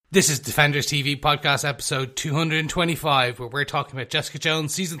This is Defenders TV podcast episode 225, where we're talking about Jessica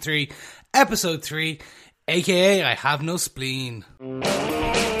Jones season 3, episode 3, aka I Have No Spleen.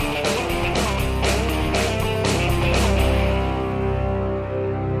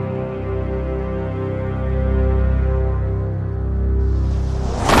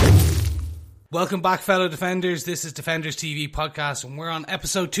 Welcome back, fellow Defenders. This is Defenders TV podcast, and we're on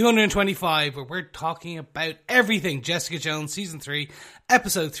episode 225, where we're talking about everything Jessica Jones season 3,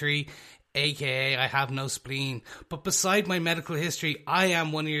 episode 3, aka I Have No Spleen. But beside my medical history, I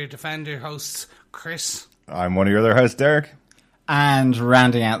am one of your Defender hosts, Chris. I'm one of your other hosts, Derek. And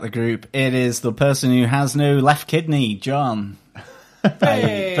rounding out the group, it is the person who has no left kidney, John.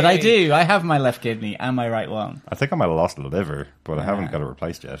 Hey. But I do. I have my left kidney and my right one. I think I might have lost a liver, but I haven't got it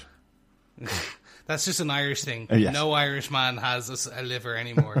replaced yet. That's just an Irish thing. Yes. No Irish man has a liver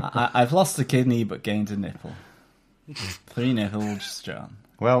anymore. I've lost a kidney but gained a nipple. 3 nipples, John.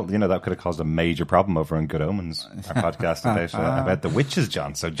 Well, you know, that could have caused a major problem over on Good Omens, our podcast about the witches,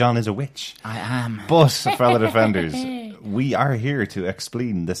 John. So John is a witch. I am. But, fellow Defenders, we are here to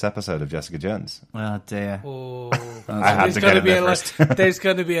explain this episode of Jessica Jones. Oh, dear. Oh, I had to get in there first. There's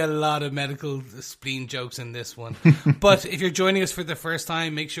going to be a lot of medical spleen jokes in this one. But if you're joining us for the first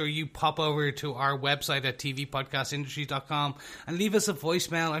time, make sure you pop over to our website at tvpodcastindustries.com and leave us a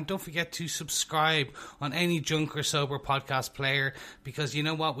voicemail. And don't forget to subscribe on any junk or sober podcast player, because you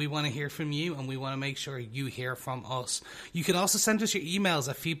know what? We want to hear from you, and we want to make sure you hear from us. You can also send us your emails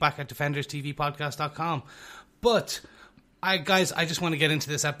at feedback@defenderstvpodcast.com. But I just want to get into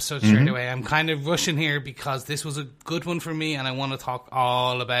this episode straight away. I'm kind of rushing here because this was a good one for me and I want to talk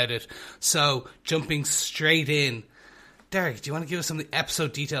all about it. So, jumping straight in. Derek, do you want to give us some of the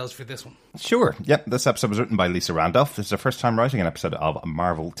episode details for this one? Sure. Yep, this episode was written by Lisa Randolph. This is her first time writing an episode of a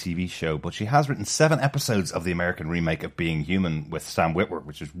Marvel TV show, but she has written 7 episodes of the American remake of Being Human with Sam Witwer,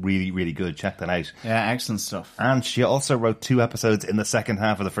 which is really, really good. Check that out. Yeah, excellent stuff. And she also wrote 2 episodes in the second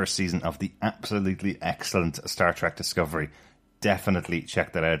half of the first season of the absolutely excellent Star Trek Discovery. Definitely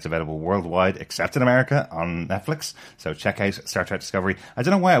check that out. It's available worldwide, except in America, on Netflix. So check out Star Trek Discovery. I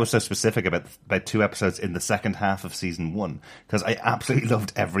don't know why I was so specific about 2 episodes in the second half of season 1, because I absolutely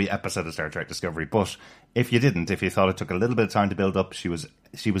loved every episode of Star Trek Discovery. But if you thought it took a little bit of time to build up, she was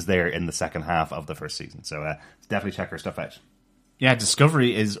there in the second half of the first season. So definitely check her stuff out. Yeah,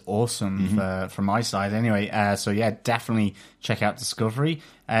 Discovery is awesome from my side anyway. So yeah, definitely check out Discovery.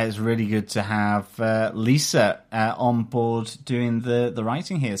 It's really good to have Lisa on board doing the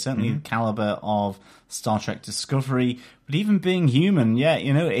writing here. Certainly the caliber of Star Trek Discovery. But even Being Human, yeah,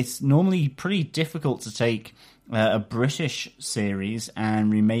 you know, it's normally pretty difficult to take a British series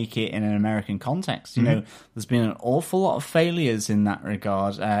and remake it in an American context. You know, there's been an awful lot of failures in that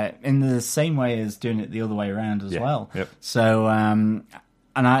regard, in the same way as doing it the other way around as well. Yep. So,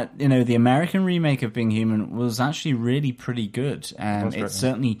 the American remake of Being Human was actually really pretty good. It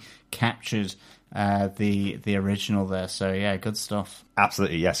certainly captured the original there. So yeah, good stuff.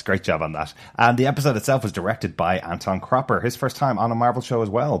 Absolutely, yes. Great job on that. And the episode itself was directed by Anton Cropper, his first time on a Marvel show as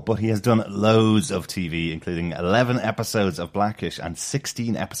well, but he has done loads of TV, including 11 episodes of Blackish and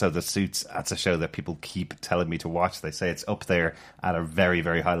 16 episodes of Suits. That's a show that people keep telling me to watch. They say it's up there at a very,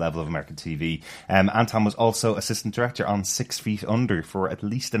 very high level of American TV. Anton was also assistant director on 6 Feet Under for at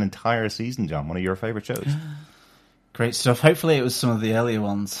least an entire season, John, one of your favourite shows. Great stuff. Hopefully it was some of the earlier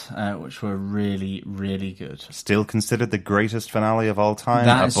ones, which were really, really good. Still considered the greatest finale of all time,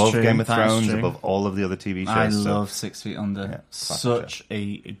 that above true. Game of Thrones, above all of the other TV shows. I love 6 Feet Under. Yeah, such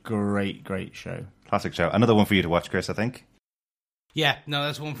a great, great show. Classic show. Another one for you to watch, Chris, I think. Yeah, no,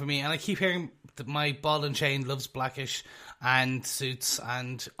 that's one for me. And I keep hearing that my ball and chain loves Blackish and Suits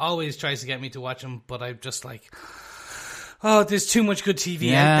and always tries to get me to watch them, but I'm just like, oh, there's too much good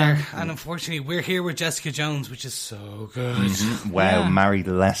TV out there. And unfortunately, we're here with Jessica Jones, which is so good. Wow, married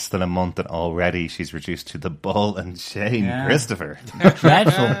less than a month and already she's reduced to the ball and chain. Christopher.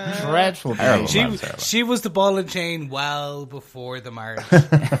 Dreadful. She was the ball and chain well before the marriage.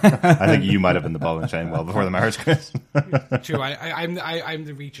 I think you might have been the ball and chain well before the marriage, Chris. True, I'm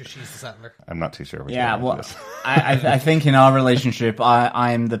the reacher, she's the settler. I'm not too sure. I think in our relationship,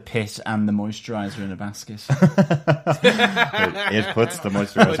 I'm the pit and the moisturiser in a basket. It puts the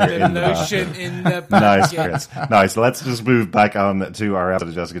moisturizer in the lotion in the basket. Nice, Chris. Nice. Let's just move back on to our episode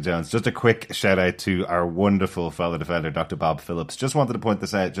of Jessica Jones. Just a quick shout out to our wonderful fellow defender, Dr. Bob Phillips. Just wanted to point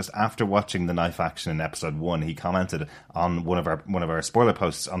this out. Just after watching the knife action in episode 1, he commented on one of our spoiler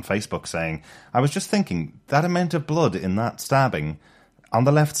posts on Facebook saying, "I was just thinking that amount of blood in that stabbing on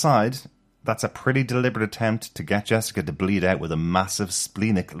the left side, That's a pretty deliberate attempt to get Jessica to bleed out with a massive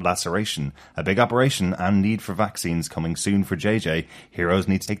splenic laceration. A big operation and need for vaccines coming soon for JJ. Heroes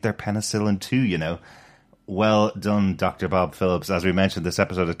need to take their penicillin too, you know. Well done, Dr. Bob Phillips. As we mentioned, this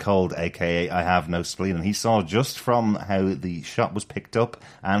episode is called aka I Have No Spleen, and he saw just from how the shot was picked up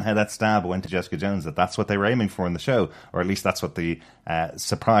and how that stab went to Jessica Jones that that's what they were aiming for in the show, or at least that's what the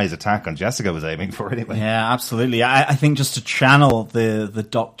surprise attack on Jessica was aiming for anyway. Yeah, absolutely. I think just to channel the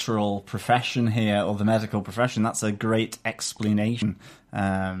doctoral profession here, or the medical profession, that's a great explanation.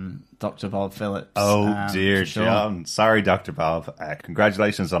 Dr. Bob Phillips. Oh dear, sure. John. Sorry, Dr. Bob.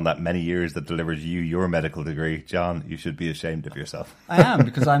 Congratulations on that many years that delivers you your medical degree. John, you should be ashamed of yourself. I am,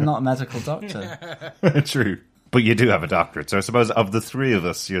 because I'm not a medical doctor. True. But you do have a doctorate, so I suppose of the three of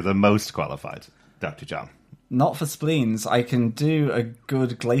us, you're the most qualified, Dr. John. Not for spleens. I can do a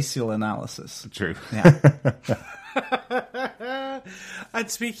good glacial analysis. True. Yeah. And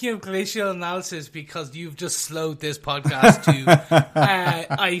speaking of glacial analysis, because you've just slowed this podcast to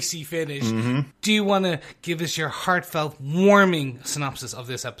icy finish, do you want to give us your heartfelt, warming synopsis of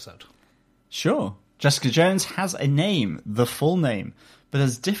this episode? Sure. Jessica Jones has a name, the full name, but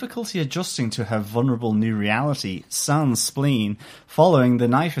has difficulty adjusting to her vulnerable new reality, sans spleen, following the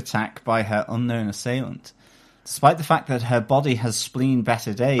knife attack by her unknown assailant. Despite the fact that her body has spleen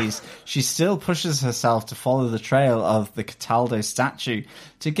better days, she still pushes herself to follow the trail of the Cataldo statue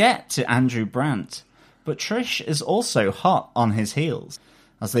to get to Andrew Brandt. But Trish is also hot on his heels.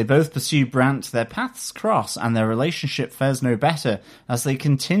 As they both pursue Brandt, their paths cross and their relationship fares no better as they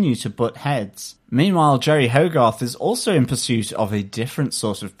continue to butt heads. Meanwhile, Jerry Hogarth is also in pursuit of a different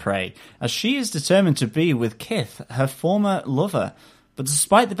sort of prey, as she is determined to be with Kith, her former lover. But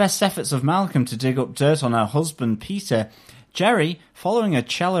despite the best efforts of Malcolm to dig up dirt on her husband, Peter, Jerry, following a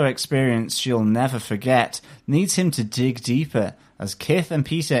cello experience she'll never forget, needs him to dig deeper, as Kith and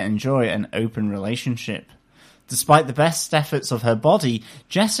Peter enjoy an open relationship. Despite the best efforts of her body,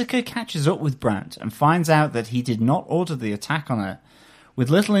 Jessica catches up with Brandt and finds out that he did not order the attack on her. With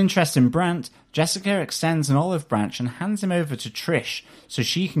little interest in Brandt, Jessica extends an olive branch and hands him over to Trish so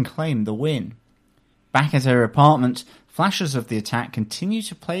she can claim the win. Back at her apartment, flashes of the attack continue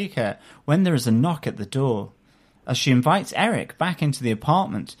to plague her when there is a knock at the door. As she invites Eric back into the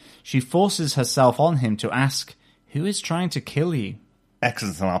apartment, she forces herself on him to ask, "Who is trying to kill you?"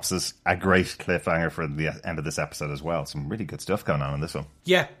 Excellent synopsis. A great cliffhanger for the end of this episode as well. Some really good stuff going on in this one.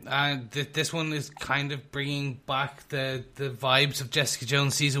 Yeah, this one is kind of bringing back the vibes of Jessica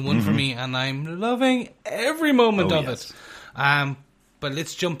Jones season 1 for me, and I'm loving every moment of it. But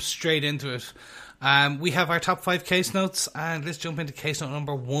let's jump straight into it. We have our top 5 case notes, and let's jump into case note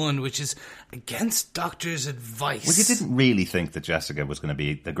number 1, which is against doctor's advice. Well, you didn't really think that Jessica was going to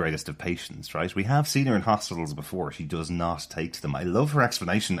be the greatest of patients, right? We have seen her in hospitals before. She does not take to them. I love her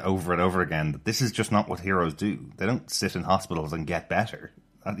explanation over and over again that this is just not what heroes do. They don't sit in hospitals and get better.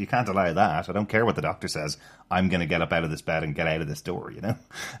 You can't allow that. I don't care what the doctor says. I'm going to get up out of this bed and get out of this door, you know?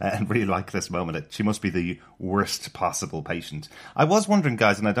 And really like this moment. She must be the worst possible patient. I was wondering,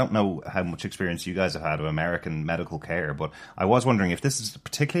 guys, and I don't know how much experience you guys have had of American medical care, but I was wondering if this is a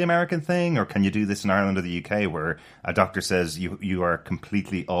particularly American thing, or can you do this in Ireland or the UK, where a doctor says you are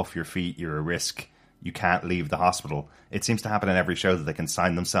completely off your feet, you're a risk, you can't leave the hospital. It seems to happen in every show that they can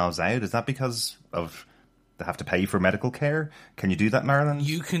sign themselves out. Is that because of... they have to pay for medical care? Can you do that in Ireland?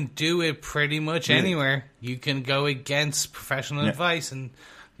 You can do it pretty much anywhere. You can go against professional advice, and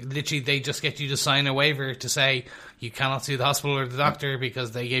literally they just get you to sign a waiver to say you cannot sue the hospital or the doctor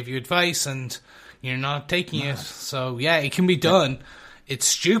because they gave you advice and you're not taking it. So yeah, it can be done. It's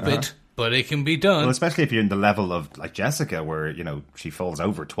stupid, but it can be done. Well, especially if you're in the level of like Jessica, where, you know, she falls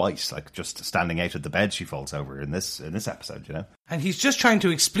over twice, like just standing out of the bed she falls over in this episode, you know. And he's just trying to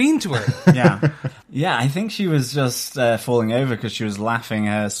explain to her. Yeah, I think she was just falling over because she was laughing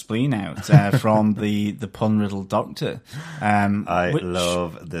her spleen out from the pun-riddled doctor. I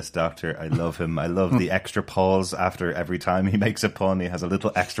love this doctor. I love him. I love the extra pause after every time he makes a pun. He has a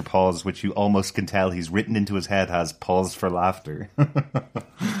little extra pause, which you almost can tell he's written into his head has pause for laughter.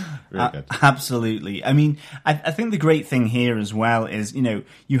 Really good. Absolutely. I mean, I think the great thing here as well is, you know,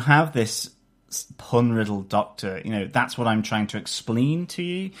 you have this pun-riddled doctor. You know, that's what I'm trying to explain to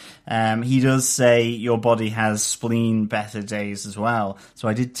you. He does say your body has spleen better days as well. So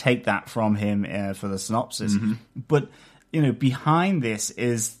I did take that from him for the synopsis. But, you know, behind this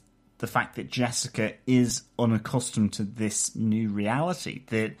is the fact that Jessica is unaccustomed to this new reality,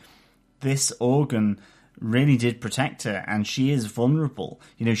 that this organ really did protect her, and she is vulnerable.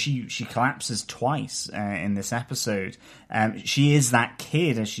 You know, she collapses twice in this episode. She is that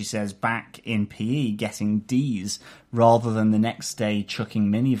kid, as she says, back in PE getting D's rather than the next day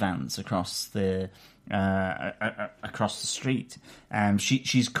chucking minivans across the street.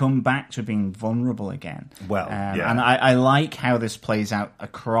 She's come back to being vulnerable again. Well, yeah. And I like how this plays out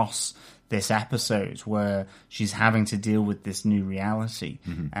across this episode, where she's having to deal with this new reality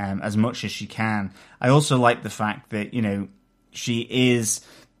as much as she can. I also like the fact that, you know, she is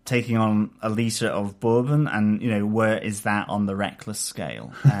taking on a liter of bourbon, and, you know, where is that on the reckless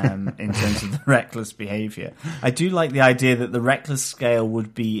scale in terms of the reckless behavior? I do like the idea that the reckless scale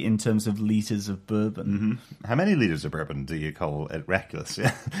would be in terms of liters of bourbon. How many liters of bourbon do you call it reckless?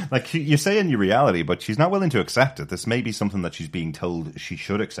 Yeah. Like, you say in your reality, but she's not willing to accept it. This may be something that she's being told she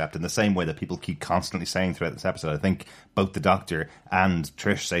should accept, in the same way that people keep constantly saying throughout this episode. I think both the Doctor and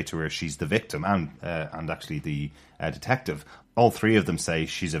Trish say to her she's the victim, and actually the detective. All three of them say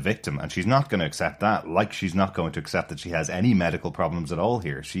she's a victim, and she's not going to accept that, like she's not going to accept that she has any medical problems at all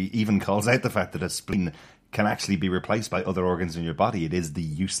here. She even calls out the fact that a spleen can actually be replaced by other organs in your body. It is the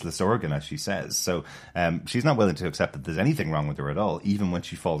useless organ, as she says. So she's not willing to accept that there's anything wrong with her at all, even when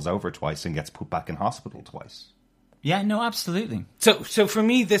she falls over twice and gets put back in hospital twice. Yeah, no, absolutely. So for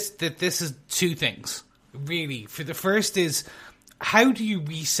me, this is two things, really. For the first is, how do you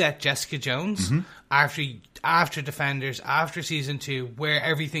reset Jessica Jones after Defenders, after season 2, where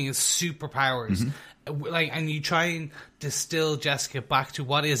everything is superpowers, like, and you try and distill Jessica back to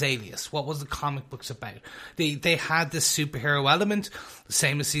what is Alias, what was the comic books about? They had this superhero element, the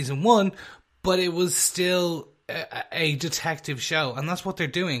same as season 1, but it was still a detective show, and that's what they're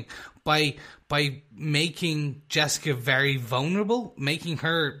doing by making Jessica very vulnerable, making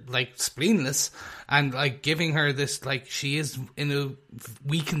her like spleenless, and like giving her this, like, she is in a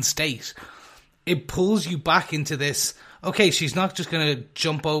weakened state. It pulls you back into this, okay, she's not just going to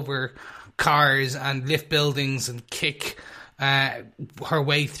jump over cars and lift buildings and kick her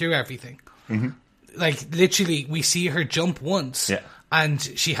way through everything. Like, literally, we see her jump once, and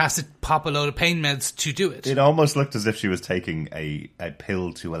she has to pop a load of pain meds to do it. It almost looked as if she was taking a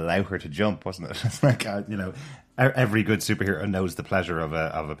pill to allow her to jump, wasn't it? It's like, you know, every good superhero knows the pleasure of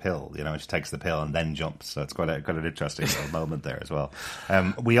a pill, you know, and she takes the pill and then jumps. So it's quite an interesting little moment there as well.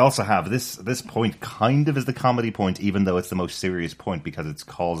 We also have this point kind of is the comedy point, even though it's the most serious point, because it's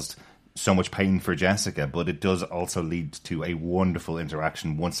caused so much pain for Jessica, but it does also lead to a wonderful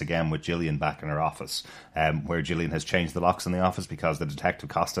interaction once again with Gillian back in her office, where Gillian has changed the locks in the office because the detective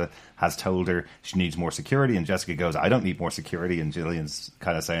Costa has told her she needs more security, and Jessica goes, I don't need more security, and Gillian's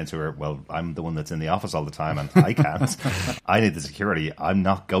kind of saying to her, well, I'm the one that's in the office all the time and I can't. I need the security. I'm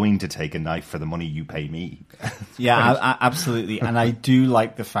not going to take a knife for the money you pay me. Yeah, absolutely. And I do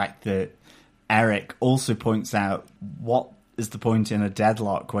like the fact that Eric also points out what is the point in a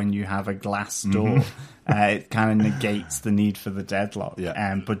deadlock when you have a glass door. It kind of negates the need for the deadlock.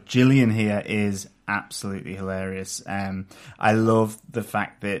 But Gillian here is absolutely hilarious. I love the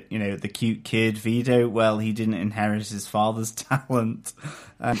fact that, you know, the cute kid Vito, well, he didn't inherit his father's talent,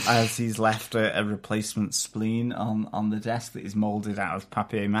 as he's left a replacement spleen on the desk that is moulded out of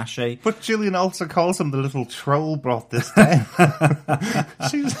papier-mâché. But Gillian also calls him the little troll brought this down.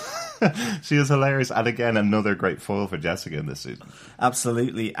 She is hilarious, and again, another great foil for Jessica in this season.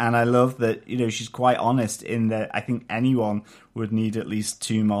 Absolutely, and I love that, you know, she's quite honest in that I think anyone would need at least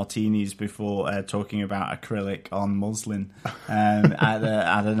 2 martinis before talking about acrylic on muslin at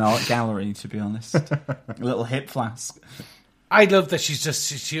an art gallery, to be honest. A little hip flask. I love that she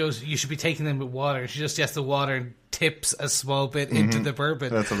goes, you should be taking them with water. She just gets the water and tips a small bit into the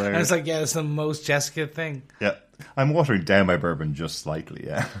bourbon. That's hilarious. And it's like, yeah, it's the most Jessica thing. Yeah. I'm watering down my bourbon just slightly,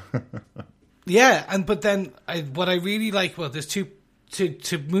 yeah. Yeah, but then what I really like, well, there's two,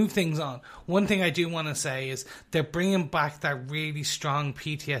 to move things on. One thing I do want to say is they're bringing back that really strong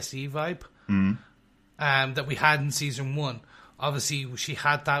PTSD vibe that we had in season 1. Obviously, she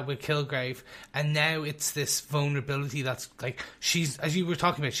had that with Kilgrave, and now it's this vulnerability that's like, she's, as you were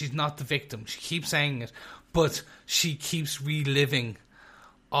talking about, she's not the victim. She keeps saying it, but she keeps reliving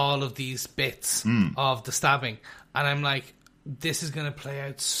all of these bits of the stabbing. And I'm like, this is going to play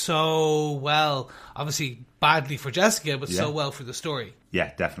out so well. Obviously, badly for Jessica, but so well for the story.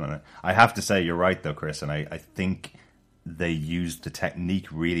 Yeah, definitely. I have to say, you're right, though, Chris, and I think they used the technique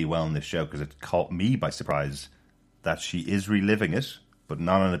really well in this show, because it caught me by surprise that she is reliving it, but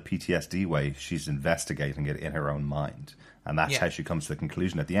not in a PTSD way. She's investigating it in her own mind. And that's how she comes to the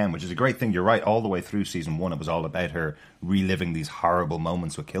conclusion at the end, which is a great thing. You're right, all the way through season 1, it was all about her reliving these horrible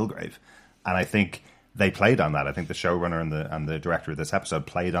moments with Kilgrave. And I think they played on that. I think the showrunner and the director of this episode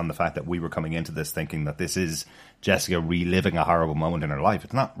played on the fact that we were coming into this thinking that this is Jessica reliving a horrible moment in her life.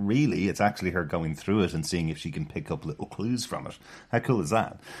 It's not really. It's actually her going through it and seeing if she can pick up little clues from it. How cool is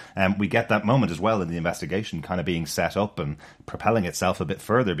that? We get that moment as well in the investigation kind of being set up and propelling itself a bit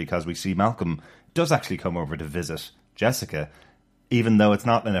further, because we see Malcolm does actually come over to visit Jessica, even though it's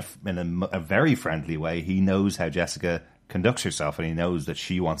not in a very friendly way. He knows how Jessica conducts herself, and he knows that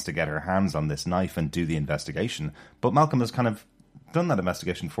she wants to get her hands on this knife and do the investigation. But Malcolm has kind of done that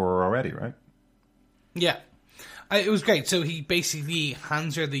investigation for her already, right? Yeah. It was great. So he basically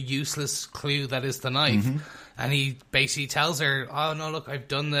hands her the useless clue that is the knife. Mm-hmm. And he basically tells her, oh, no, look, I've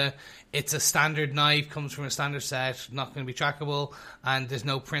done it's a standard knife, comes from a standard set, not going to be trackable, and there's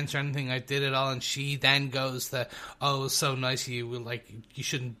no prints or anything. I did it all. And she then goes, oh, it's so nice of you. You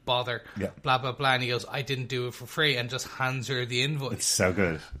shouldn't bother, blah, blah, blah. And he goes, I didn't do it for free, and just hands her the invoice. It's so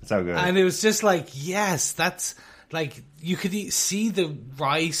good. It's so good. And it was just like, yes, that's... Like, you could see the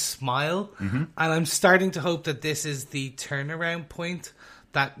wry smile, and I'm starting to hope that this is the turnaround point,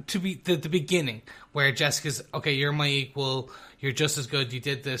 that to be the beginning, where Jessica's, okay, you're my equal, you're just as good, you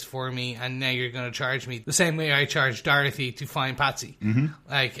did this for me, and now you're going to charge me the same way I charged Dorothy to find Patsy. Mm-hmm.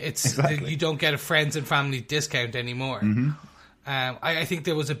 Like, you don't get a friends and family discount anymore. Mm-hmm. I think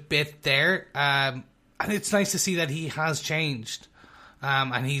there was a bit there, and it's nice to see that he has changed.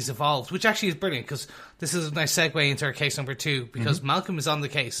 And he's evolved, which actually is brilliant, because this is a nice segue into our case number 2, because Malcolm is on the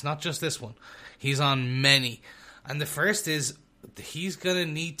case, not just this one. He's on many. And the first is he's going to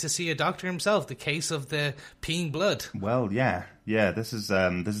need to see a doctor himself, the case of the peeing blood. Well, yeah. This is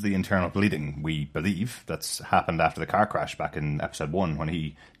the internal bleeding, we believe, that's happened after the car crash back in episode 1, when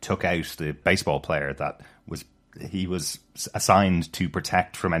he took out the baseball player that he was assigned to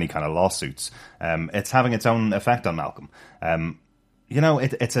protect from any kind of lawsuits. It's having its own effect on Malcolm.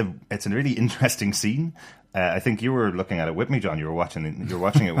 It's a really interesting scene. I think you were looking at it with me, John. You were watching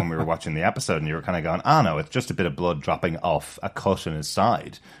it when we were watching the episode, and you were kind of going, no, it's just a bit of blood dropping off a cut in his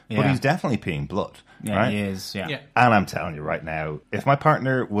side. Yeah. But he's definitely peeing blood, right? He is, yeah. And I'm telling you right now, if my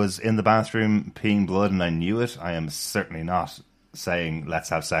partner was in the bathroom peeing blood and I knew it, I am certainly not saying let's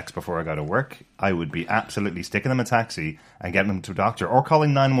have sex before I go to work. I would be absolutely sticking them a taxi and getting them to a doctor, or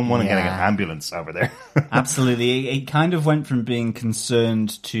calling 911 and getting an ambulance over there. Absolutely. It kind of went from being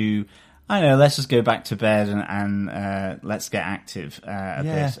concerned to, I don't know, let's just go back to bed and let's get active a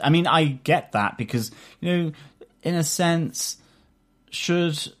bit. I mean, I get that, because, in a sense,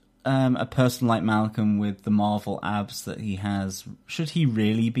 should a person like Malcolm with the Marvel abs that he has, should he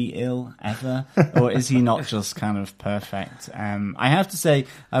really be ill ever? Or is he not just kind of perfect? I have to say,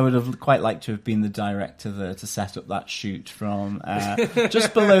 I would have quite liked to have been the director there to set up that shoot from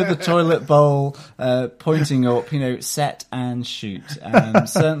just below the toilet bowl, pointing up, set and shoot.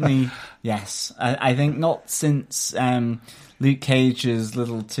 Certainly, yes. I think not since Luke Cage's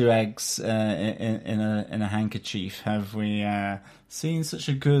little 2 eggs in a handkerchief have we seen such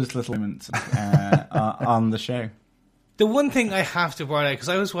a good little moment on the show. The one thing I have to point out, because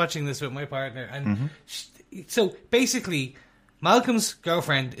I was watching this with my partner, and so basically, Malcolm's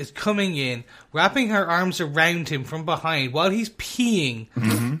girlfriend is coming in, wrapping her arms around him from behind while he's peeing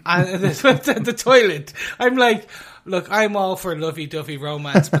at the toilet. I'm like, look, I'm all for lovey-dovey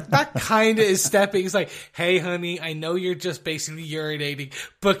romance, but that kind of is stepping. It's like, hey, honey, I know you're just basically urinating,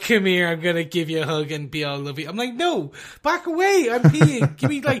 but come here, I'm going to give you a hug and be all lovey. I'm like, no, back away, I'm peeing. Give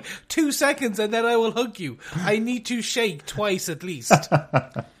me 2 seconds and then I will hug you. I need to shake twice at least.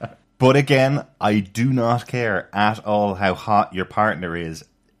 But again, I do not care at all how hot your partner is.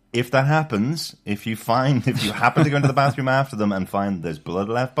 If that happens, if you happen to go into the bathroom after them and find there's blood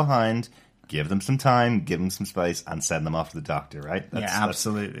left behind, give them some time, give them some space, and send them off to the doctor, right?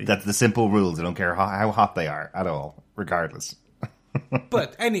 Absolutely. That's the simple rules. I don't care how hot they are at all, regardless.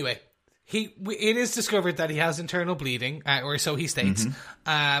 But anyway, it is discovered that he has internal bleeding, or so he states,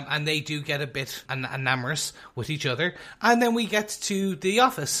 and they do get a bit enamorous with each other. And then we get to the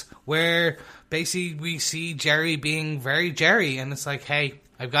office, where basically we see Jerry being very Jerry, and it's like, hey,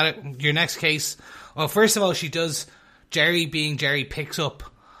 I've got it. Your next case. Well, first of all, Jerry being Jerry picks up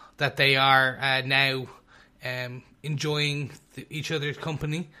that they are now enjoying each other's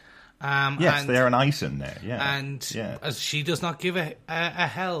company. Yes, they are an item now. Yeah, and as she does not give a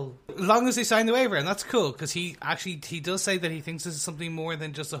hell, as long as they sign the waiver, and that's cool, because he does say that he thinks this is something more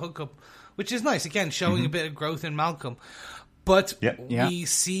than just a hookup, which is nice. Again, showing a bit of growth in Malcolm, but we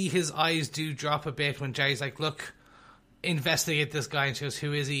see his eyes do drop a bit when Jerry's like, "Look, investigate this guy," and she goes,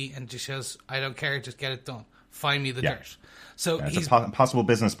 "Who is he?" And she says, "I don't care, just get it done. Find me the dirt." So he's a possible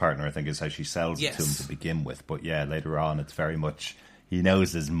business partner, I think, is how she sells it to him to begin with. But later on, it's very much, he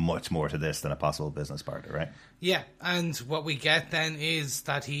knows there's much more to this than a possible business partner, right? Yeah, and what we get then is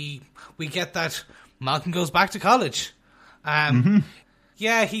that we get that Malcolm goes back to college.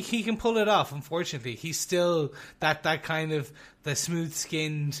 Yeah, he can pull it off. Unfortunately, he's still that kind of the smooth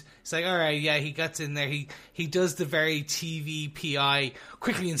skinned. It's like, all right, yeah, he gets in there. He does the very TV PI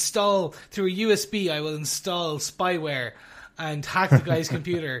quickly install through a USB. I will install spyware and hack the guy's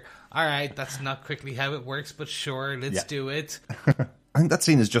computer. All right, that's not quickly how it works, but sure, let's do it. I think that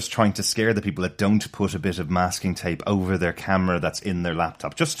scene is just trying to scare the people that don't put a bit of masking tape over their camera that's in their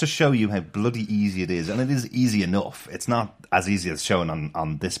laptop, just to show you how bloody easy it is. And it is easy enough. It's not as easy as shown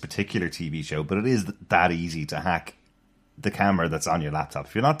on this particular TV show, but it is that easy to hack the camera that's on your laptop.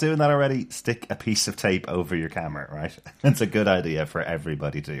 If you're not doing that already, stick a piece of tape over your camera, right? It's a good idea for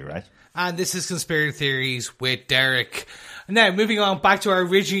everybody to do, right? And this is Conspiracy Theories with Derek. Now, moving on back to our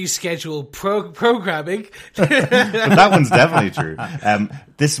originally scheduled programming. But that one's definitely true.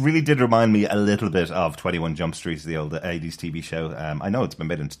 This really did remind me a little bit of 21 Jump Street, the old 80s TV show. I know it's been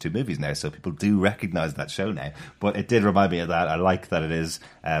made into 2 movies now, so people do recognise that show now. But it did remind me of that. I like that it is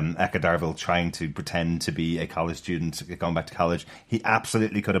Eka Darville trying to pretend to be a college student going back to college. He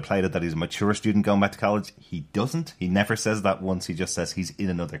absolutely could have played it that he's a mature student going back to college. He doesn't. He never says that once. He just says he's in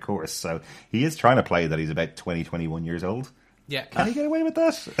another course. So he is trying to play that he's about 20, 21 years old. Yeah. Can he get away with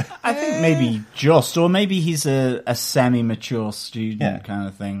that? I think maybe just, or maybe he's a semi-mature student kind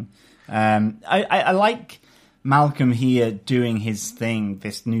of thing. I like Malcolm here doing his thing,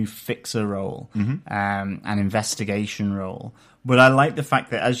 this new fixer role, an investigation role. But I like the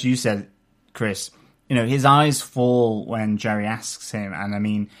fact that, as you said, Chris, his eyes fall when Jerry asks him. And I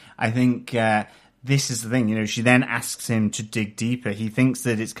mean, I think this is the thing, she then asks him to dig deeper. He thinks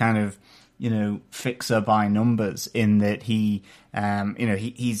that it's kind of, fixer by numbers in that he's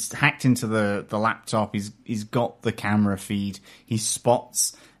hacked into the laptop. He's got the camera feed. He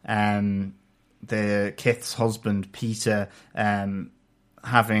spots the Kith's husband, Peter,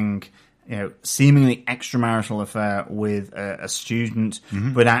 having seemingly extramarital affair with a student,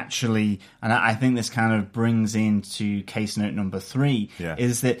 but actually, and I think this kind of brings into case note number 3,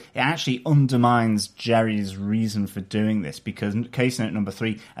 is that it actually undermines Jerry's reason for doing this, because case note number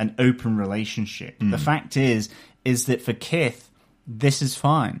 3, an open relationship. The fact is that for Kith, this is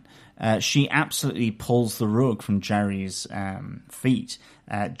fine. She absolutely pulls the rug from Jerry's feet.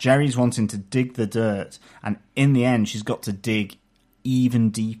 Jerry's wanting to dig the dirt, and in the end, she's got to dig even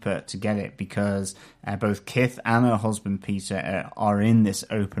deeper to get it, because both Kith and her husband Peter are in this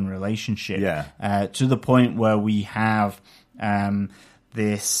open relationship, to the point where we have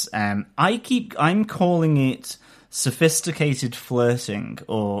this I'm calling it sophisticated flirting,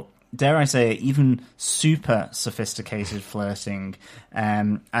 or dare I say even super sophisticated flirting.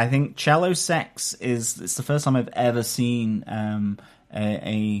 I think cello sex it's the first time I've ever seen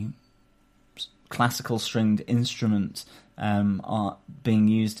a classical stringed instrument are being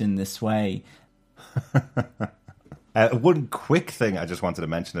used in this way. One quick thing I just wanted to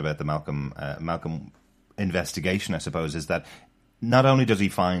mention about the Malcolm investigation, I suppose, is that not only does he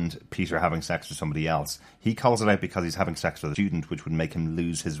find Peter having sex with somebody else, he calls it out because he's having sex with a student, which would make him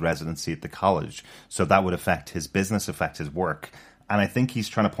lose his residency at the college. So that would affect his business, affect his work. And I think he's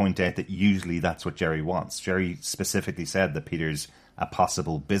trying to point out that usually that's what Jerry wants. Jerry specifically said that Peter's a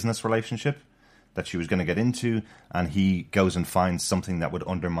possible business relationship that she was going to get into, and he goes and finds something that would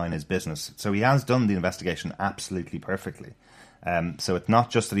undermine his business. So he has done the investigation absolutely perfectly. So it's not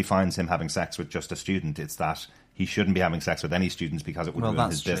just that he finds him having sex with just a student, it's that he shouldn't be having sex with any students because it would ruin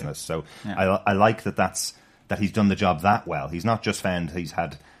his business. So I like that he's done the job that well. He's not just found he's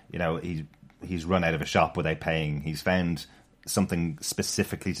had, he's run out of a shop without paying. He's found something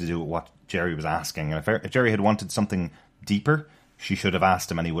specifically to do with what Jerry was asking. And if Jerry had wanted something deeper, she should have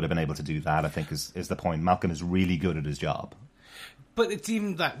asked him, and he would have been able to do that, I think, is the point. Malcolm is really good at his job. But it's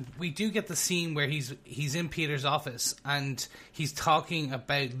even that we do get the scene where he's in Peter's office and he's talking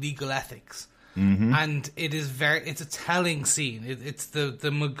about legal ethics. And it's a telling scene. It's the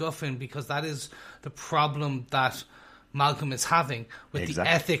MacGuffin, because that is the problem that Malcolm is having with the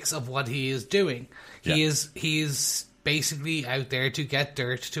ethics of what he is doing. He is basically out there to get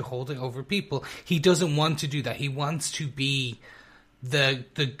dirt, to hold it over people. He doesn't want to do that. He wants to be the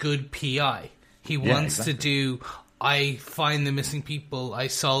good PI. He wants to do, I find the missing people, I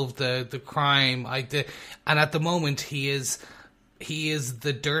solve the crime, and at the moment he is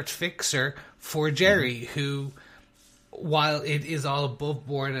the dirt fixer for Jerry, who, while it is all above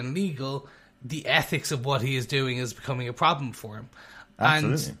board and legal, the ethics of what he is doing is becoming a problem for him.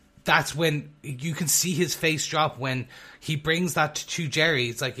 Absolutely. And that's when you can see his face drop when he brings that to Jerry.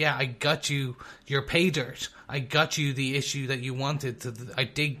 It's like, yeah, I got you your pay dirt. I got you the issue that you wanted. I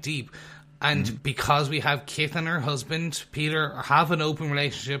dig deep. And because we have Kit and her husband, Peter, have an open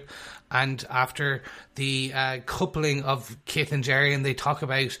relationship, and after the coupling of Kit and Jerry, and they talk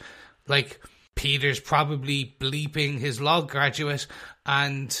about, like, Peter's probably bleeping his law graduate,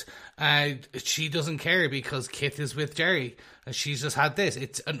 and she doesn't care because Kit is with Jerry. And she's just had this.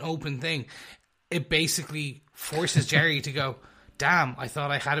 It's an open thing. It basically forces Jerry to go, damn, I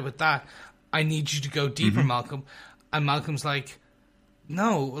thought I had it with that. I need you to go deeper, Malcolm. And Malcolm's like,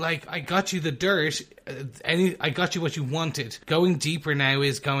 no, like, I got you the dirt. I got you what you wanted. Going deeper now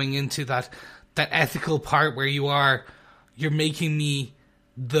is going into that ethical part where you're making me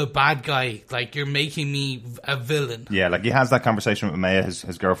the bad guy, like, you're making me a villain. Yeah, like, he has that conversation with Maya,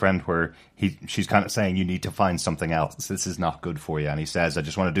 his girlfriend, where she's kind of saying, you need to find something else. This is not good for you. And he says, I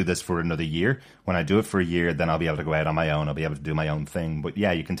just want to do this for another year. When I do it for a year, then I'll be able to go out on my own. I'll be able to do my own thing. But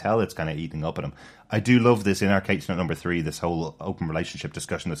yeah, you can tell it's kind of eating up at him. I do love this in our Cage Note number 3, this whole open relationship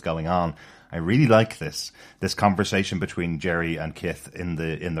discussion that's going on. I really like this conversation between Jerry and Kith in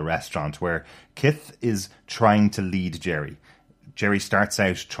the restaurant, where Kith is trying to lead Jerry. Jerry starts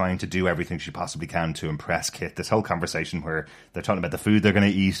out trying to do everything she possibly can to impress Kit. This whole conversation where they're talking about the food they're going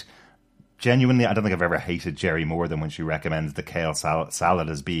to eat. Genuinely, I don't think I've ever hated Jerry more than when she recommends the kale salad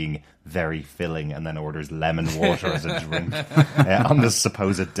as being very filling, and then orders lemon water as a drink on this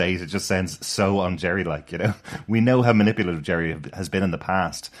supposed date. It just sounds so un-Jerry-like, you know. We know how manipulative Jerry has been in the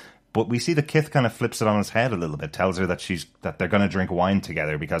past, but we see that Kith kind of flips it on his head a little bit, tells her that they're going to drink wine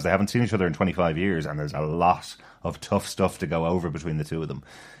together because they haven't seen each other in 25 years, and there's a lot of tough stuff to go over between the two of them.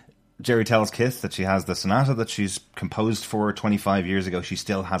 Jerry tells Kith that she has the sonata that she's composed for 25 years ago. She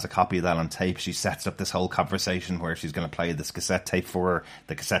still has a copy of that on tape. She sets up this whole conversation where she's going to play this cassette tape for her.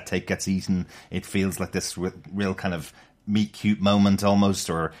 The cassette tape gets eaten. It feels like this real kind of meet cute moment almost,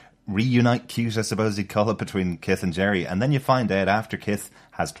 or reunite cute, I suppose you'd call it, between Kith and Jerry. And then you find out after Kith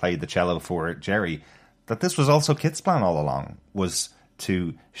has played the cello for Jerry that this was also Kith's plan all along, was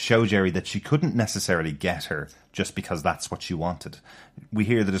to show Jerry that she couldn't necessarily get her just because that's what she wanted. We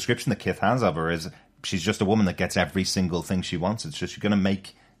hear the description that Kith has of her is she's just a woman that gets every single thing she wants. It's just she's going to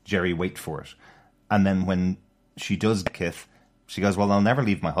make Jerry wait for it. And then when she does get Kith, she goes, well, I'll never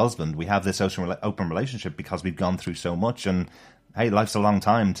leave my husband. We have this open relationship because we've gone through so much. And hey, life's a long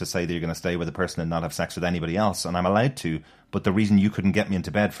time to say that you're going to stay with a person and not have sex with anybody else. And I'm allowed to. But the reason you couldn't get me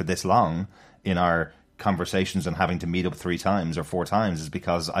into bed for this long in our conversations and having to meet up 3 times or 4 times is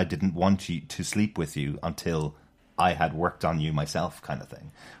because I didn't want you to sleep with you until I had worked on you myself, kind of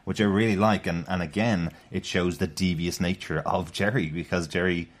thing, which I really like. And again, it shows the devious nature of Jerry, because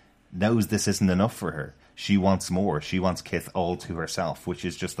Jerry knows this isn't enough for her. She wants more. She wants Kith all to herself, which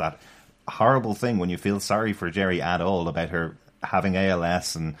is just that horrible thing when you feel sorry for Jerry at all about her having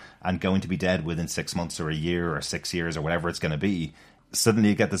ALS and going to be dead within 6 months or a year or 6 years or whatever it's going to be. Suddenly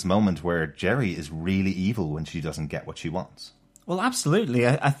you get this moment where Jerry is really evil when she doesn't get what she wants. Well, absolutely.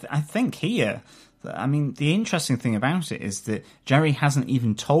 I think here, I mean, the interesting thing about it is that Jerry hasn't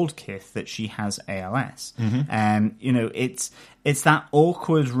even told Kith that she has ALS. You know, it's that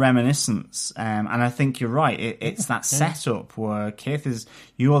awkward reminiscence. And I think you're right. It's that setup where Kith is,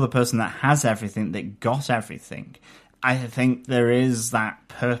 you are the person that has everything, that got everything. I think there is that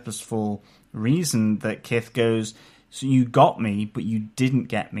purposeful reason that Kith goes, so you got me, but you didn't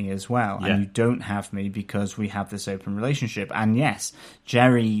get me as well. Yeah. And you don't have me because we have this open relationship. And yes,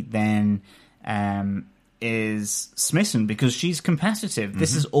 Jerry then is smitten because she's competitive.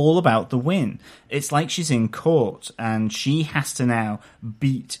 This is all about the win. It's like she's in court and she has to now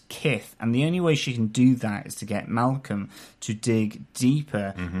beat Kith. And the only way she can do that is to get Malcolm to dig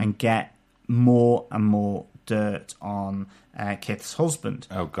deeper and get more and more dirt on Kith's husband.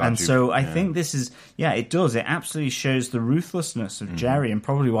 Oh, God. And so I think this is, it does. It absolutely shows the ruthlessness of Jerry and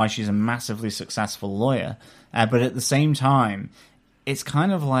probably why she's a massively successful lawyer. But at the same time, it's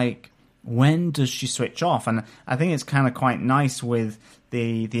kind of like, when does she switch off? And I think it's kind of quite nice with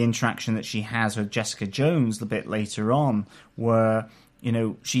the interaction that she has with Jessica Jones a bit later on, where, you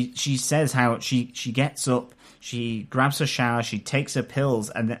know, she says how she gets up, she grabs her shower, she takes her pills,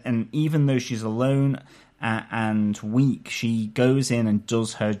 and even though she's alone and weak, she goes in and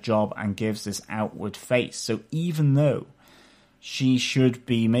does her job and gives this outward face. So even though she should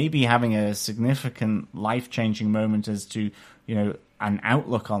be maybe having a significant life-changing moment as to, you know, an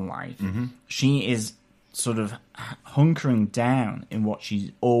outlook on life, she is sort of hunkering down in what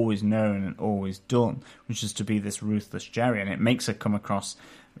she's always known and always done, which is to be this ruthless Jerry, and it makes her come across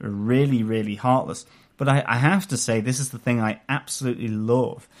really, really heartless. But I have to say, this is the thing I absolutely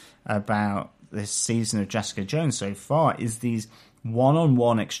love about this season of Jessica Jones so far, is these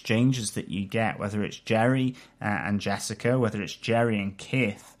one-on-one exchanges that you get, whether it's Jerry and Jessica, whether it's Jerry and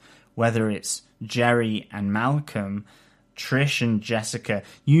Kith, whether it's Jerry and Malcolm, Trish and Jessica,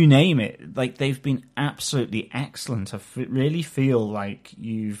 you name it. Like, they've been absolutely excellent. I really feel like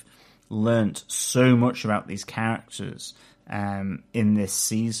you've learnt so much about these characters in this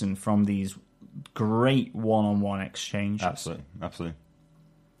season from these great one-on-one exchanges. Absolutely.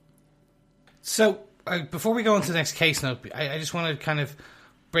 So, before we go on to the next case note, I just want to kind of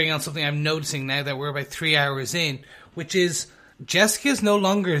bring on something I'm noticing now that we're about 3 hours in, which is Jessica's no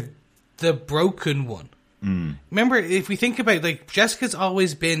longer the broken one. Remember, if we think about, like, Jessica's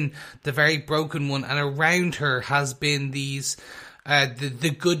always been the very broken one, and around her has been these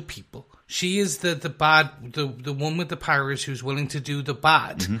the good people. She is the bad, the one with the powers who's willing to do the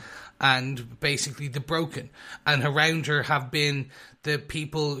bad, and basically the broken. And around her have been the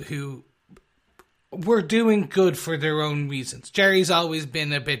people who were doing good for their own reasons. Jerry's always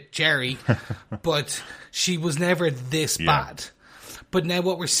been a bit Jerry, but she was never this bad. But now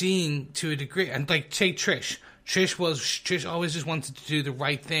what we're seeing to a degree, and like, say Trish always just wanted to do the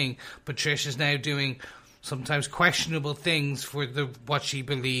right thing, but Trish is now doing sometimes questionable things for what she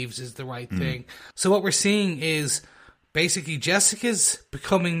believes is the right thing. So what we're seeing is basically Jessica's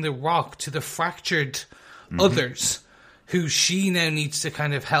becoming the rock to the fractured others, who she now needs to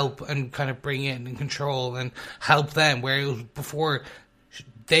kind of help and kind of bring in and control and help them, where it was before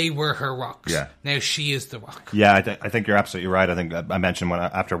they were her rocks. Yeah. Now she is the rock. Yeah, I think you're absolutely right. I think I mentioned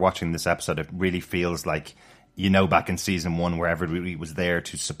after watching this episode, it really feels like, back in season 1 where everybody was there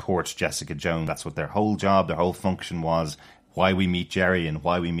to support Jessica Jones. That's what their whole job, their whole function was. Why we meet Jerry and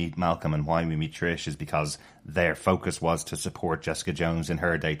why we meet Malcolm and why we meet Trish is because their focus was to support Jessica Jones in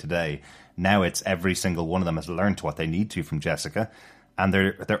her day-to-day. Now it's every single one of them has learned what they need to from Jessica, and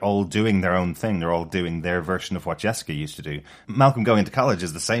they're all doing their own thing. They're all doing their version of what Jessica used to do. Malcolm going to college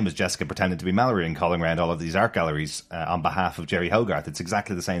is the same as Jessica pretending to be Mallory and calling around all of these art galleries on behalf of Jerry Hogarth. It's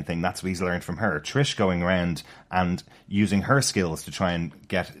exactly the same thing. That's what he's learned from her. Trish going around and using her skills to try and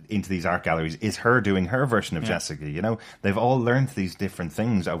get into these art galleries is her doing her version of Jessica. They've all learned these different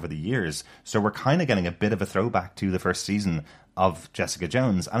things over the years. So we're kind of getting a bit of a throwback to the first season of Jessica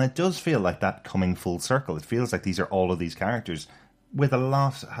Jones. And it does feel like that coming full circle. It feels like these are all of these characters with a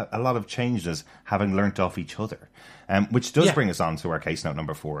lot of changes having learnt off each other. Which does bring us on to our case note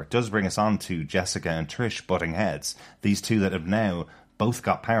number 4. It does bring us on to Jessica and Trish butting heads. These two that have now both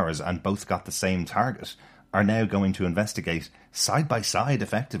got powers and both got the same target are now going to investigate side by side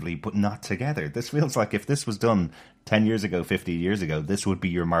effectively, but not together. This feels like if this was done 10 years ago, 50 years ago, this would be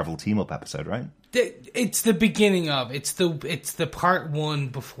your Marvel team-up episode, right? It's the beginning of it's the part 1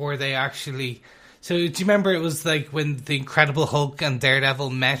 before they actually. So do you remember it was like when the Incredible Hulk and Daredevil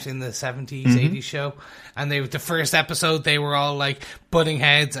met in the 70s, 80s show? And the first episode, they were all like butting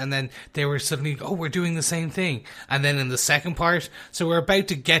heads, and then they were suddenly, we're doing the same thing. And then in the second part, so we're about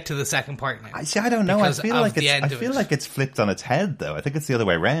to get to the second part now. I don't know. I feel like it's flipped on its head, though. I think it's the other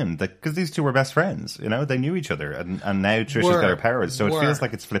way around. Because these two were best friends, they knew each other, and now Trish has got her powers. So it feels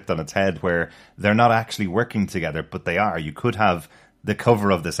like it's flipped on its head, where they're not actually working together, but they are. You could have the cover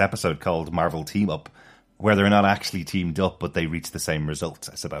of this episode called Marvel Team Up, where they're not actually teamed up, but they reach the same results,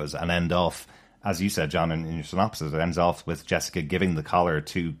 I suppose, and end off, as you said, John, in your synopsis, it ends off with Jessica giving the collar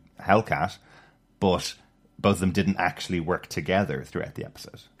to Hellcat, but both of them didn't actually work together throughout the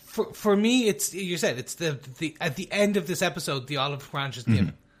episode. For me, it's the at the end of this episode, the olive branch is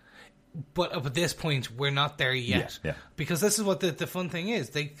given. But up at this point, we're not there yet. Yeah. Because this is what the fun thing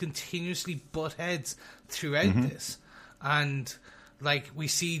is. They continuously butt heads throughout this. And like, we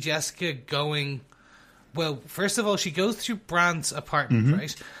see Jessica going, well, first of all, she goes through Brand's apartment,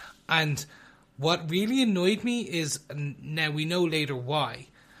 right? And what really annoyed me is, now we know later why,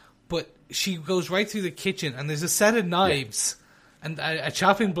 but she goes right through the kitchen and there's a set of knives and a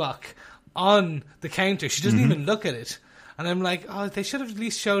chopping block on the counter. She doesn't even look at it. And I'm like, they should have at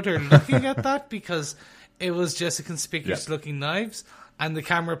least showed her looking at that, because it was just a conspicuous looking knives. And the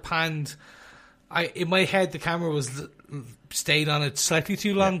camera panned. In my head, the camera stayed on it slightly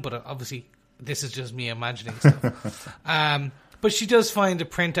too long, but obviously this is just me imagining stuff. But she does find a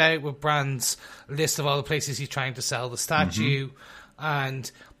printout with Brand's list of all the places he's trying to sell the statue.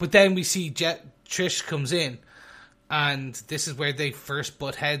 But then we see Trish comes in, and this is where they first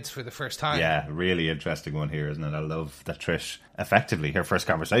butt heads for the first time. Yeah, really interesting one here, isn't it? I love that Trish, effectively, her first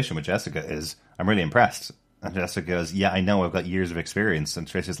conversation with Jessica is, I'm really impressed. And Jessica goes, yeah, I know, I've got years of experience. And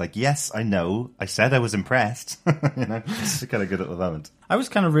Trish is like, yes, I know. I said I was impressed. It's kind of good at the moment. I was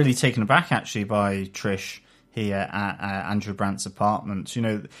kind of really taken aback, actually, by Trish here at Andrew Brandt's apartment.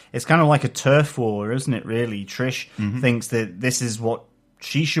 It's kind of like a turf war, isn't it, really? Trish thinks that this is what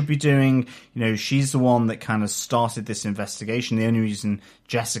she should be doing. She's the one that kind of started this investigation. The only reason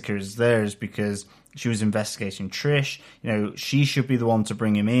Jessica is there is because she was investigating Trish. She should be the one to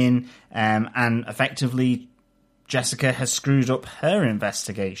bring him in. And effectively, Jessica has screwed up her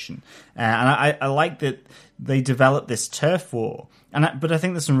investigation. And I like that they developed this turf war. But I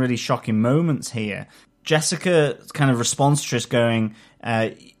think there's some really shocking moments here. Jessica kind of responds to Trish going,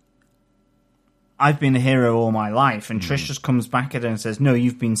 I've been a hero all my life. And Trish just comes back at her and says, no,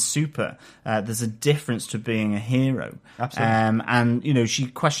 you've been super. There's a difference to being a hero. Absolutely. And, she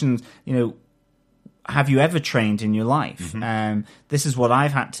questions, have you ever trained in your life? This is what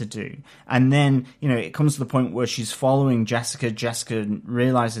I've had to do. And then, it comes to the point where she's following Jessica. Jessica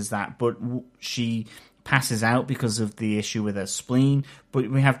realizes that, but she passes out because of the issue with her spleen.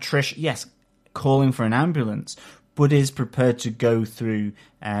 But we have Trish, yes, calling for an ambulance, but is prepared to go through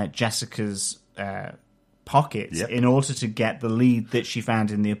Jessica's pockets in order to get the lead that she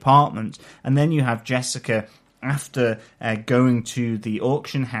found in the apartment. And then you have Jessica, after going to the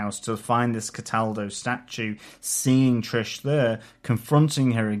auction house to find this Cataldo statue, seeing Trish there,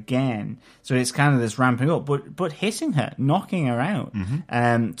 confronting her again. So it's kind of this ramping up, but hitting her, knocking her out,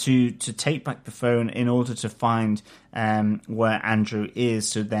 to take back the phone in order to find where Andrew is,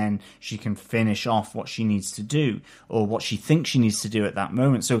 so then she can finish off what she needs to do, or what she thinks she needs to do at that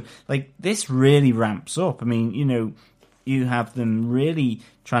moment. So, this really ramps up. I mean, you have them really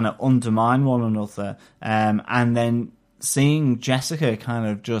trying to undermine one another, and then seeing Jessica kind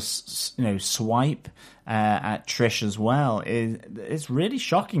of just, swipe at Trish as well. It's really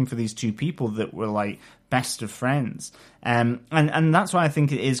shocking for these two people that were best of friends. And that's why I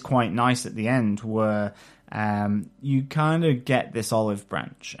think it is quite nice at the end, where you kind of get this olive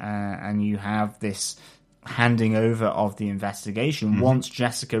branch, and you have this handing over of the investigation once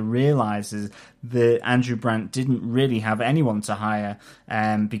Jessica realizes that Andrew Brandt didn't really have anyone to hire,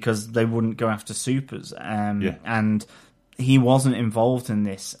 because they wouldn't go after supers, and he wasn't involved in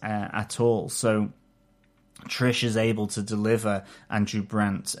this at all. So Trish is able to deliver Andrew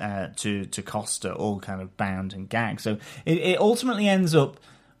Brandt to Costa, all kind of bound and gagged. So it ultimately ends up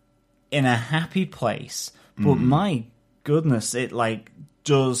in a happy place, but my goodness, it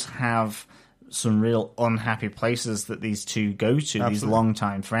does have some real unhappy places that these two go to. Absolutely. These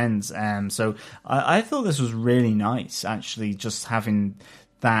longtime friends. So I thought this was really nice, actually, just having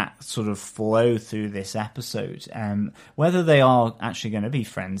that sort of flow through this episode. Whether they are actually going to be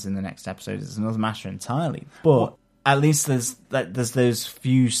friends in the next episode is another matter entirely. But at least there's those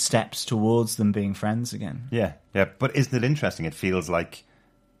few steps towards them being friends again. Yeah. But isn't it interesting? It feels like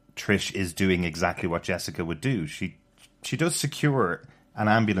Trish is doing exactly what Jessica would do. She does secure an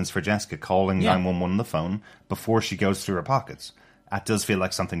ambulance for Jessica, calling 911 on the phone before she goes through her pockets. That does feel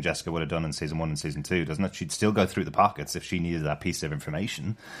like something Jessica would have done in season 1 and season 2, doesn't it? She'd still go through the pockets if she needed that piece of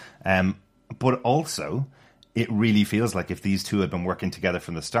information. But also, it really feels like if these two had been working together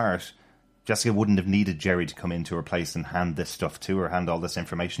from the start, Jessica wouldn't have needed Jerry to come into her place and hand this stuff to her, hand all this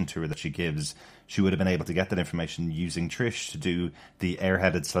information to her that she gives. She would have been able to get that information using Trish to do the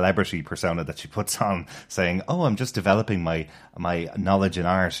airheaded celebrity persona that she puts on, saying, oh, I'm just developing my knowledge in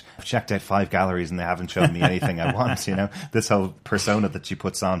art. I've checked out 5 galleries and they haven't shown me anything I want, this whole persona that she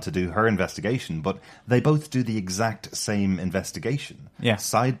puts on to do her investigation. But they both do the exact same investigation,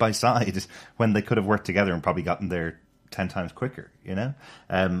 side by side, when they could have worked together and probably gotten there 10 times quicker,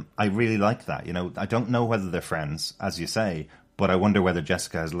 I really like that. I don't know whether they're friends, as you say, but I wonder whether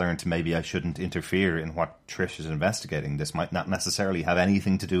Jessica has learned maybe I shouldn't interfere in what Trish is investigating. This might not necessarily have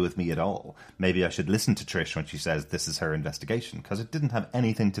anything to do with me at all. Maybe I should listen to Trish when she says this is her investigation, because it didn't have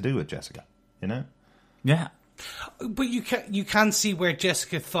anything to do with Jessica, Yeah. But you can see where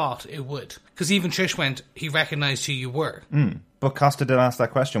Jessica thought it would, because even Trish went, he recognised who you were. But Costa did ask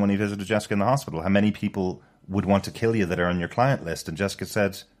that question when he visited Jessica in the hospital. How many people would want to kill you that are on your client list? And Jessica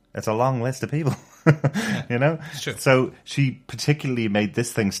said, it's a long list of people. It's true. So she particularly made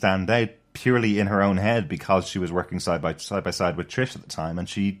this thing stand out purely in her own head because she was working side by side with Trish at the time, and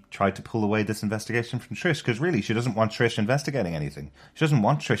she tried to pull away this investigation from Trish, because really she doesn't want Trish investigating anything. She doesn't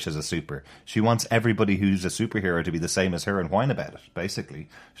want Trish as a super. She wants everybody who's a superhero to be the same as her and whine about it, basically.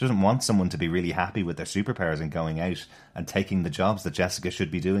 She doesn't want someone to be really happy with their superpowers and going out and taking the jobs that Jessica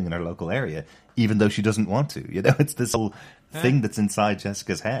should be doing in her local area, even though she doesn't want to. It's this whole thing that's inside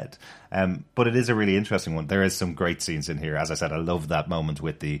Jessica's head. But it is a really interesting one. There is some great scenes in here. As I said, I love that moment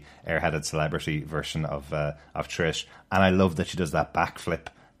with the airheaded celebrity version of Trish, and I love that she does that backflip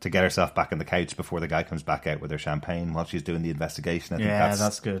to get herself back on the couch before the guy comes back out with her champagne while she's doing the investigation. I think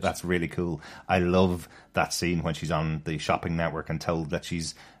that's good. That's really cool. I love that scene when she's on the shopping network and told that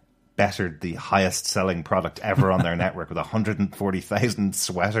she's bettered the highest selling product ever on their network with 140,000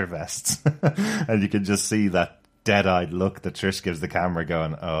 sweater vests. And you can just see that dead-eyed look that Trish gives the camera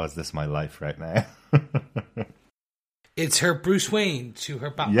going, oh, is this my life right now? It's her Bruce Wayne to her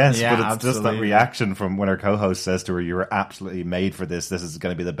Batman. Yes, but it's absolutely. Just that reaction from when her co-host says to her, you were absolutely made for this. This is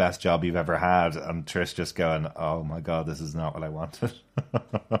going to be the best job you've ever had. And Trish just going, oh my God, this is not what I wanted.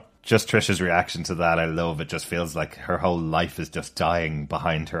 Just Trish's reaction to that, I love. It just feels like her whole life is just dying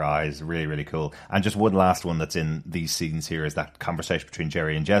behind her eyes. Really, really cool. And just one last one that's in these scenes here is that conversation between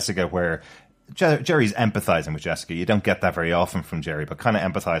Jerry and Jessica where Jerry's empathizing with Jessica. You don't get that very often from Jerry, but kind of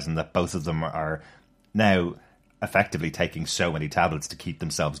empathizing that both of them are now effectively taking so many tablets to keep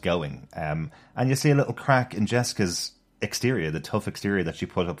themselves going. And you see a little crack in Jessica's exterior, the tough exterior that she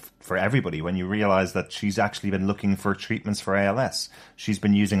put up for everybody, when you realise that she's actually been looking for treatments for ALS. She's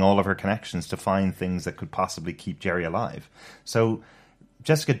been using all of her connections to find things that could possibly keep Jerry alive. So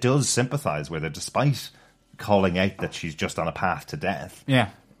Jessica does sympathise with her, despite calling out that she's just on a path to death. Yeah.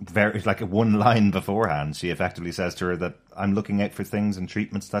 Very, like one line beforehand, she effectively says to her that I'm looking out for things and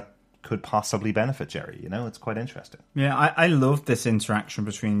treatments that could possibly benefit Jerry. You know, it's quite interesting. Yeah, I love this interaction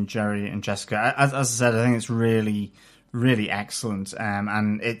between Jerry and Jessica. As I said, I think it's really, really excellent.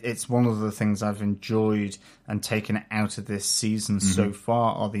 And it's one of the things I've enjoyed and taken out of this season so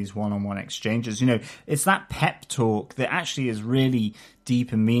far are these one-on-one exchanges. You know, it's that pep talk that actually is really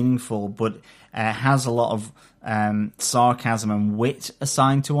deep and meaningful, but has a lot of sarcasm and wit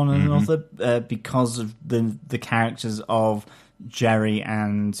assigned to one another because of the characters of Jerry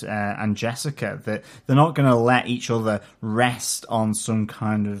and Jessica, that they're not going to let each other rest on some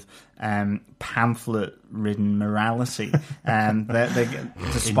kind of pamphlet-ridden morality.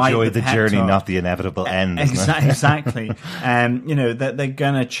 Despite enjoy the journey, not the inevitable end. Exactly. You know, that they're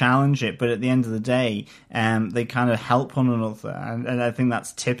going to challenge it, but at the end of the day, they kind of help one another, and I think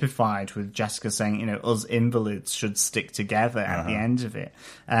that's typified with Jessica saying, you know, us invalids should stick together at the end of it.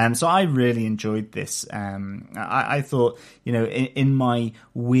 So I really enjoyed this. I thought, you know, in my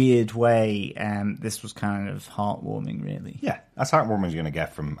weird way, this was kind of heartwarming, really. Yeah, as heartwarming as you're going to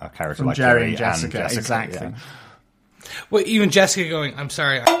get from a character like Jerry Jerry and Jessica. Exactly. Yeah. Well, even Jessica going, I'm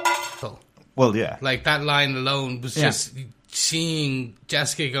sorry. Well, yeah. Like that line alone was just seeing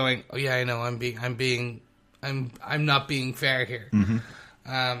Jessica going, oh yeah, I know I'm not being fair here.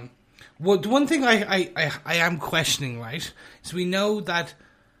 Well, the one thing I am questioning, right, is we know that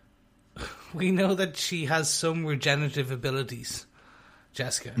she has some regenerative abilities,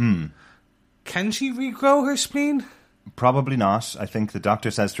 Jessica. Can she regrow her spleen? Probably not. I think the doctor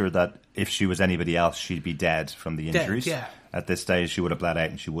says to her that if she was anybody else, she'd be dead from the injuries. At this stage, she would have bled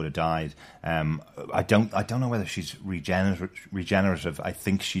out and she would have died. I don't know whether she's regenerative. I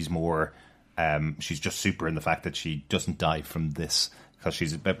think she's more. She's just super in the fact that she doesn't die from this because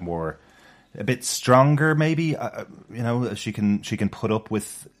she's a bit stronger. Maybe you know, she can put up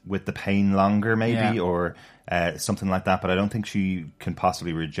with the pain longer, maybe, or something like that. But I don't think she can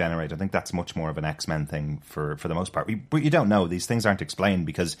possibly regenerate. I think that's much more of an X-Men thing for the most part. But you don't know. These things aren't explained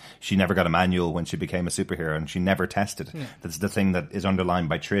because she never got a manual when she became a superhero, and she never tested. That's the thing that is underlined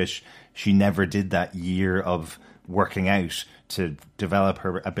by Trish. She never did that year of working out to develop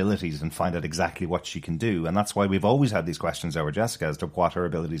her abilities and find out exactly what she can do. And that's why we've always had these questions over Jessica as to what her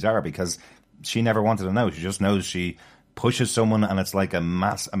abilities are, because she never wanted to know. She just knows she pushes someone and it's like a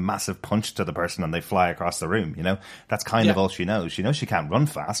massive punch to the person and they fly across the room, you know? That's kind of all she knows. She knows she can't run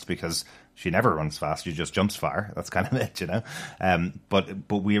fast because she never runs fast. She just jumps far. That's kind of it, you know?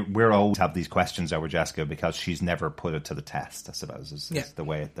 But we're always have these questions over Jessica because she's never put it to the test, I suppose, is the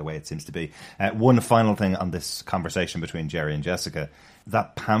way it seems to be. One final thing on this conversation between Jerry and Jessica,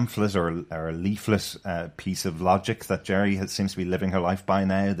 that pamphlet or leaflet piece of logic that Jerry seems to be living her life by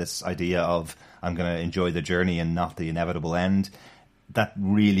now, this idea of I'm going to enjoy the journey and not the inevitable end, that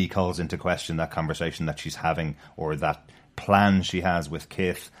really calls into question that conversation that she's having, or that plan she has with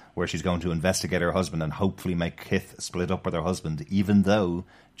Kith, where she's going to investigate her husband and hopefully make Kith split up with her husband, even though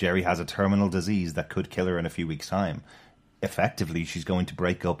Jerry has a terminal disease that could kill her in a few weeks' time. Effectively, she's going to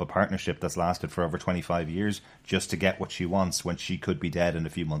break up a partnership that's lasted for over 25 years just to get what she wants when she could be dead in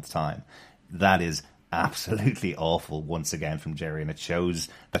a few months' time. That is absolutely awful once again from Jerry, and it shows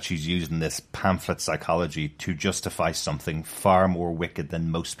that she's using this pamphlet psychology to justify something far more wicked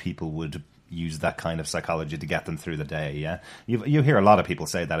than most people would use that kind of psychology to get them through the day. Yeah, you hear a lot of people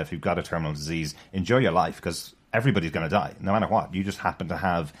say that if you've got a terminal disease, enjoy your life because everybody's going to die, no matter what. You just happen to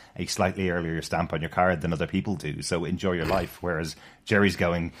have a slightly earlier stamp on your card than other people do, so enjoy your life. Whereas Jerry's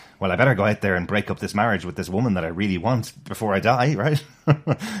going, well, I better go out there and break up this marriage with this woman that I really want before I die, right?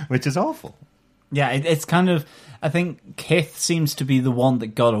 Which is awful. Yeah, it's kind of... I think Kith seems to be the one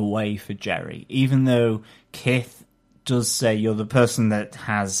that got away for Jerry, even though Kith does say you're the person that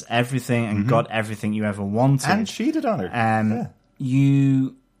has everything and got everything you ever wanted. And cheated on her.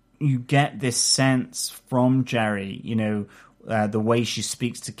 You get this sense from Jerry, the way she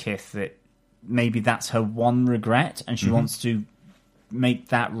speaks to Kith, that maybe that's her one regret and she wants to make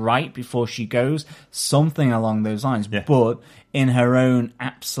that right before she goes. Something along those lines. Yeah. But in her own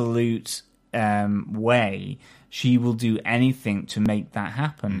absolute way, she will do anything to make that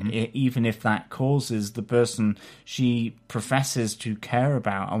happen, even if that causes the person she professes to care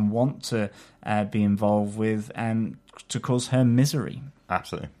about and want to be involved with to cause her misery.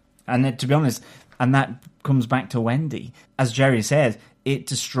 Absolutely. And to be honest, and that comes back to Wendy. As Jerry said, it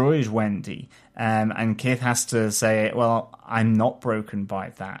destroys Wendy. And Kith has to say, well, I'm not broken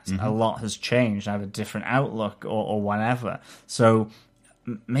by that. A lot has changed. I have a different outlook or whatever. So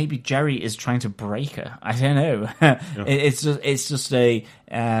maybe Jerry is trying to break her. I don't know. It's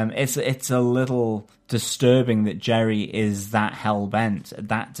a little disturbing that Jerry is that hell-bent,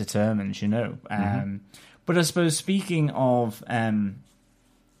 that determined, But I suppose speaking of...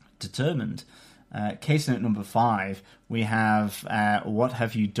 determined. Case note number 5, we have What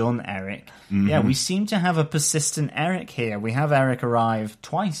Have You Done, Eric? Yeah, we seem to have a persistent Eric here. We have Eric arrive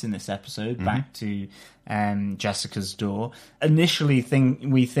twice in this episode back to Jessica's door. Initially,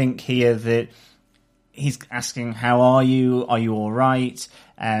 we think here that he's asking, how are you? Are you all right?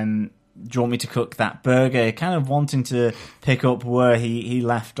 Do you want me to cook that burger? Kind of wanting to pick up where he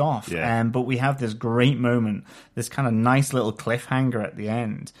left off. Yeah. But we have this great moment, this kind of nice little cliffhanger at the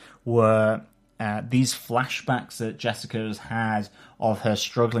end, where these flashbacks that Jessica has had of her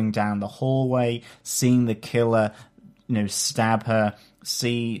struggling down the hallway, seeing the killer, stab her,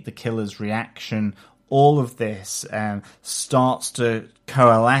 see the killer's reaction. All of this starts to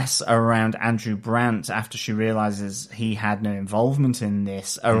coalesce around Andrew Brandt after she realizes he had no involvement in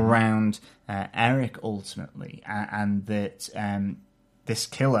this, around Eric ultimately, and that this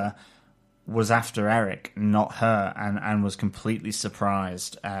killer was after Eric, not her, and was completely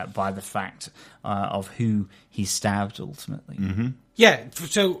surprised by the fact of who he stabbed ultimately. Yeah,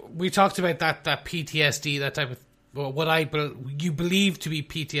 so we talked about that PTSD, that type of you believe to be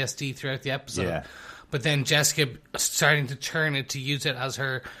PTSD throughout the episode. Yeah. But then Jessica starting to turn it to use it as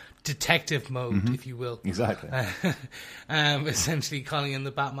her detective mode, if you will. Exactly. Essentially calling in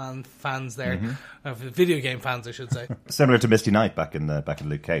the Batman fans there, video game fans, I should say. Similar to Misty Knight back in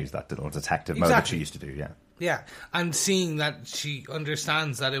Luke Cage, that little detective mode that she used to do. Yeah. Yeah, and seeing that she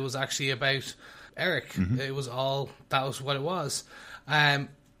understands that it was actually about Eric. It was that was what it was, and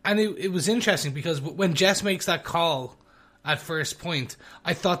it was interesting because when Jess makes that call. At first point,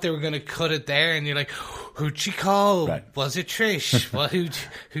 I thought they were going to cut it there, and you're like, "Who'd she call? Right. Was it Trish? Well, who?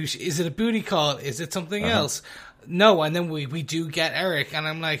 Is it a booty call? Is it something else?" No, and then we do get Eric, and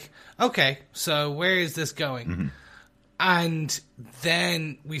I'm like, "Okay, so where is this going?" And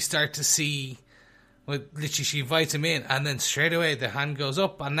then we start to see, literally, she invites him in, and then straight away the hand goes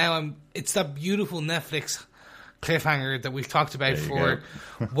up, and now it's that beautiful Netflix cliffhanger that we've talked about for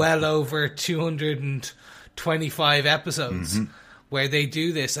well over 225 episodes where they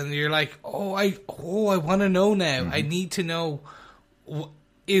do this, and you're like, I want to know now. I need to know,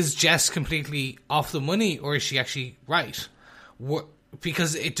 is Jess completely off the money, or is she actually right?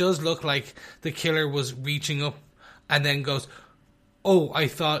 Because it does look like the killer was reaching up and then goes, I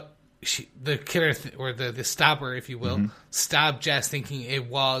thought the killer or the stabber, if you will, stabbed Jess thinking it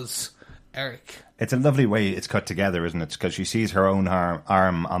was Eric. It's a lovely way it's cut together, isn't it? Because she sees her own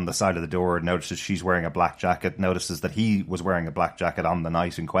arm on the side of the door, notices she's wearing a black jacket, notices that he was wearing a black jacket on the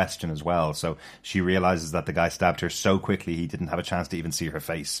night in question as well. So she realizes that the guy stabbed her so quickly he didn't have a chance to even see her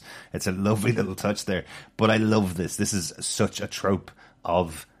face. It's a lovely little touch there. But I love this. This is such a trope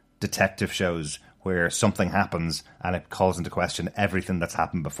of detective shows where something happens and it calls into question everything that's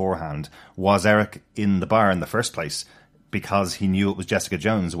happened beforehand. Was Eric in the bar in the first place because he knew it was Jessica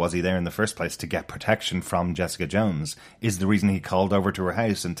Jones? Was he there in the first place to get protection from Jessica Jones? Is the reason he called over to her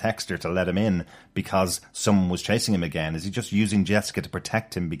house and texted her to let him in because someone was chasing him again? Is he just using Jessica to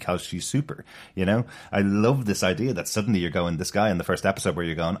protect him because she's super? I love this idea that suddenly you're going, this guy in the first episode where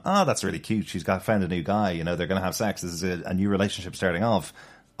you're going, that's really cute. She's found a new guy. They're going to have sex. This is a new relationship starting off.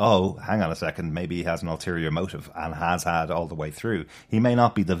 oh, hang on a second, maybe he has an ulterior motive and has had all the way through. He may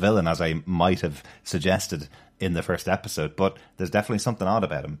not be the villain as I might have suggested in the first episode, but there's definitely something odd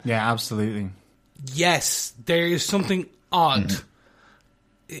about him. Yeah, absolutely. Yes, there is something odd.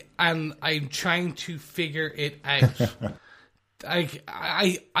 And I'm trying to figure it out.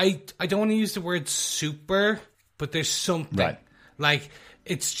 I don't want to use the word super, but there's something. Right. Like,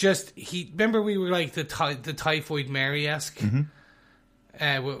 it's just, remember we were like the Typhoid Mary-esque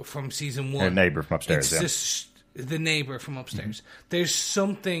from season 1. Her neighbour from upstairs, it's just the neighbour from upstairs. There's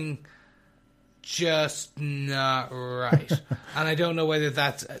something just not right. And I don't know whether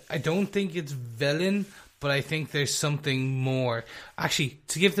that's, I don't think it's villain, but I think there's something more. Actually,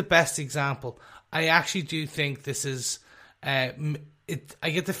 to give the best example, I actually do think this is, I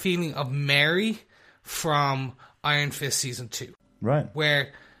get the feeling of Mary from Iron Fist season 2. Right.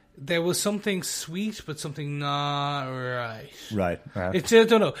 Where there was something sweet, but something not right. Right. It's, I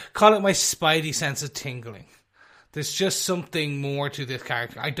don't know, call it my spidey sense of tingling. There's just something more to this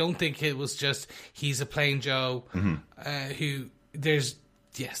character. I don't think it was just he's a plain Joe who there's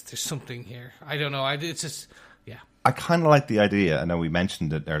something here. I don't know. It's just I kind of like the idea. I know we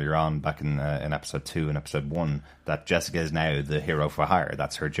mentioned it earlier on back in episode 2 and episode 1 that Jessica is now the hero for hire.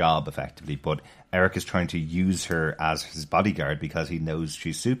 That's her job effectively. But Eric is trying to use her as his bodyguard because he knows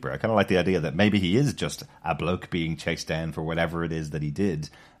she's super. I kind of like the idea that maybe he is just a bloke being chased down for whatever it is that he did,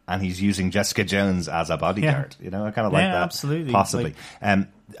 and he's using Jessica Jones as a bodyguard. Yeah. You know, I kind of like that. Absolutely. Possibly. I'm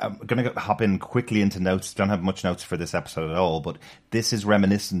going to hop in quickly into notes. Don't have much notes for this episode at all, but this is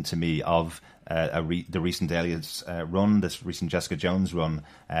reminiscent to me of the recent Alias run, this recent Jessica Jones run,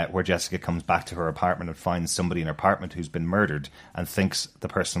 where Jessica comes back to her apartment and finds somebody in her apartment who's been murdered and thinks the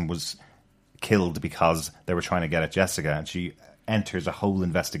person was killed because they were trying to get at Jessica, and she enters a whole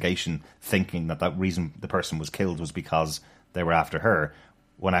investigation thinking that reason the person was killed was because they were after her,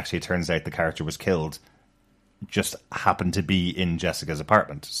 when actually it turns out the character was killed just happened to be in Jessica's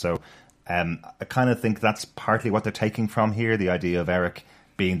apartment. So I kind of think that's partly what they're taking from here, the idea of Eric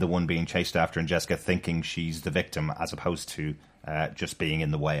being the one being chased after and Jessica thinking she's the victim as opposed to just being in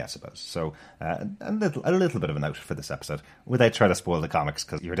the way, I suppose. So a little bit of a note for this episode without trying to spoil the comics,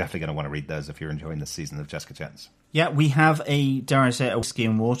 because you're definitely going to want to read those if you're enjoying this season of Jessica Jones. Yeah, we have dare I say, a whiskey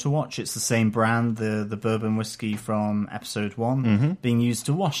and water watch. It's the same brand, the bourbon whiskey from episode 1, being used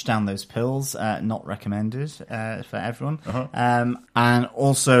to wash down those pills. Not recommended for everyone. And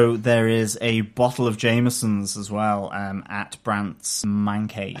also there is a bottle of Jameson's as well at Brant's Man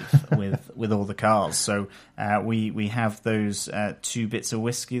Cave with all the cars. So we have those 2 bits of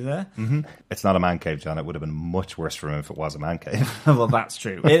whiskey there. It's not a man cave, John. It would have been much worse for him if it was a man cave. Well, that's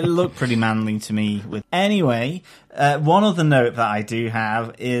true. It looked pretty manly to me. Anyway, one other note that I do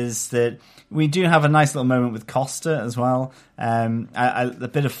have is that we do have a nice little moment with Costa as well. A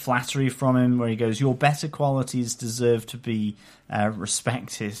bit of flattery from him where he goes, "Your better qualities deserve to be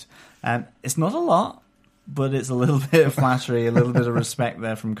respected." It's not a lot, but it's a little bit of flattery, a little bit of respect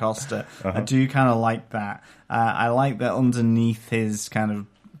there from Costa. I do kind of like that. I like that underneath his kind of,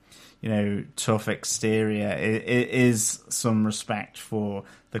 tough exterior, it is some respect for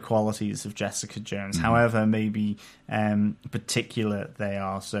the qualities of Jessica Jones, however maybe particular they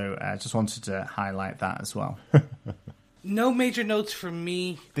are. So I just wanted to highlight that as well. No major notes from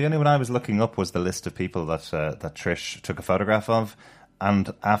me. The only one I was looking up was the list of people that Trish took a photograph of.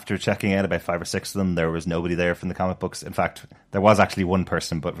 And after checking out about 5 or 6 of them, there was nobody there from the comic books. In fact, there was actually one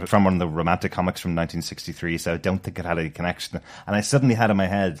person, but from one of the romantic comics from 1963, so I don't think it had any connection. And I suddenly had in my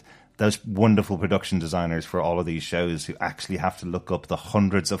head those wonderful production designers for all of these shows who actually have to look up the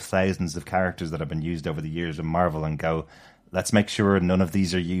hundreds of thousands of characters that have been used over the years in Marvel and go, let's make sure none of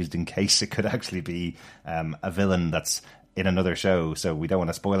these are used in case it could actually be a villain that's in another show, so we don't want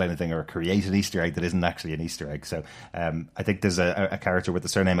to spoil anything or create an Easter egg that isn't actually an Easter egg. So I think there's a character with the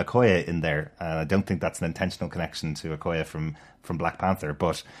surname Okoye in there, and I don't think that's an intentional connection to Okoye from Black Panther,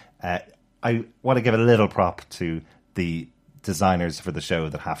 but I want to give a little prop to the designers for the show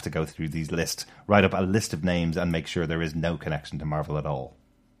that have to go through these lists, write up a list of names and make sure there is no connection to Marvel at all.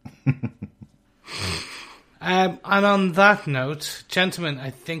 And on that note, gentlemen, I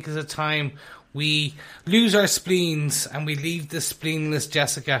think is a time we lose our spleens and we leave the spleenless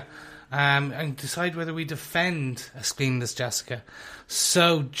Jessica and decide whether we defend a spleenless Jessica.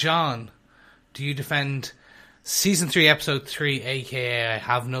 So, John, do you defend Season 3, Episode 3, aka I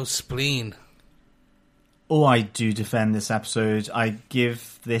Have No Spleen? Oh, I do defend this episode. I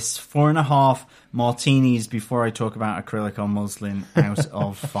give this 4.5 martinis before I talk about acrylic on muslin out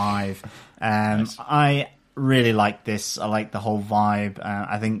of 5. Nice. I really like this. I like the whole vibe.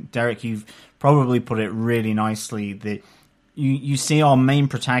 I think, Derek, you've probably put it really nicely that you see our main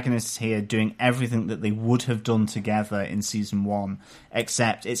protagonists here doing everything that they would have done together in season 1,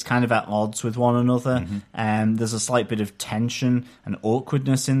 except it's kind of at odds with one another. There's a slight bit of tension and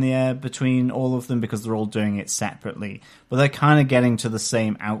awkwardness in the air between all of them because they're all doing it separately, but they're kind of getting to the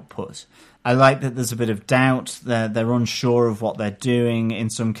same output. I like that there's a bit of doubt. They're unsure of what they're doing in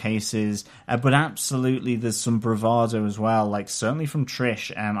some cases, but absolutely there's some bravado as well. Like certainly from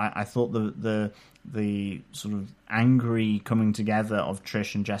Trish, I thought the sort of angry coming together of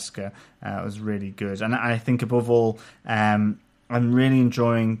Trish and Jessica was really good. And I think above all, I'm really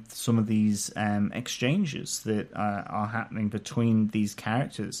enjoying some of these exchanges that are happening between these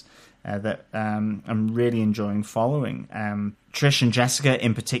characters that I'm really enjoying following. Trish and Jessica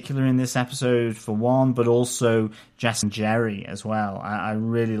in particular in this episode for one, but also Jess and Jerry as well. I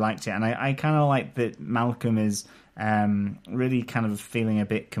really liked it. And I kind of like that Malcolm is really kind of feeling a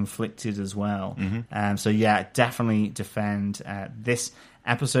bit conflicted as well. So yeah, definitely defend this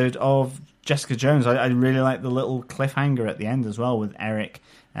episode of Jessica Jones. I really like the little cliffhanger at the end as well with Eric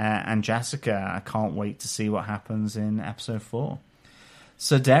and Jessica. I can't wait to see what happens in episode 4.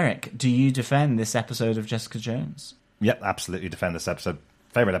 So Derek, do you defend this episode of Jessica Jones? Yep, absolutely defend this episode.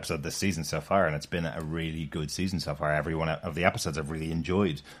 Favorite episode this season so far, and it's been a really good season so far. Every one of the episodes I've really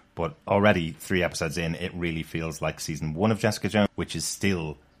enjoyed, but already 3 episodes in, it really feels like season 1 of Jessica Jones, which is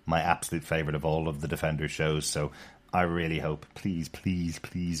still my absolute favorite of all of the Defenders shows. So I really hope, please, please,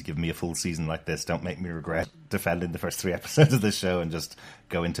 please give me a full season like this. Don't make me regret defending the first 3 episodes of this show and just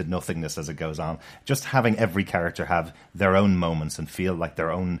go into nothingness as it goes on. Just having every character have their own moments and feel like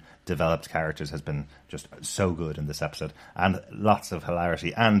their own developed characters has been just so good in this episode. And lots of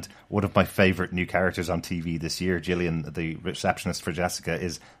hilarity. And one of my favourite new characters on TV this year, Gillian, the receptionist for Jessica,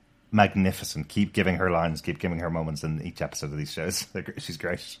 is magnificent. Keep giving her lines, keep giving her moments in each episode of these shows. She's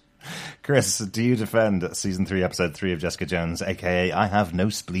great. Chris, do you defend season 3, episode 3 of Jessica Jones, aka I Have No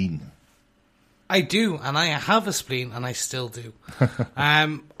Spleen? I do, and I have a spleen, and I still do.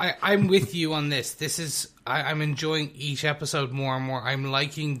 I'm with you on this. This is I'm enjoying each episode more and more. I'm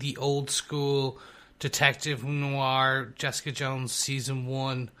liking the old school detective noir Jessica Jones season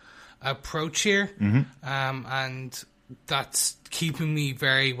 1 approach here, and that's keeping me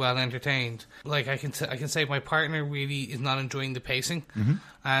very well entertained. Like I can say my partner really is not enjoying the pacing,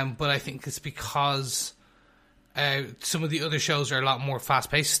 but I think it's because some of the other shows are a lot more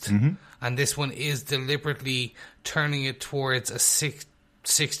fast paced, and this one is deliberately turning it towards a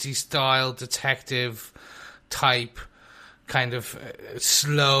 60s style detective type kind of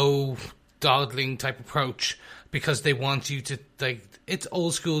slow dawdling type approach, because they want you to, like, it's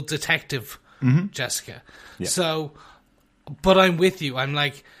old school detective Jessica. Yeah. So, but I'm with you. I'm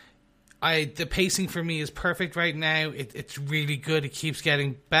like, the pacing for me is perfect right now. It's really good. It keeps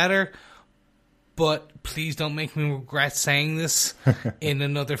getting better. But please don't make me regret saying this in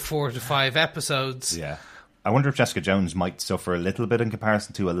another 4 to 5 episodes. Yeah. I wonder if Jessica Jones might suffer a little bit in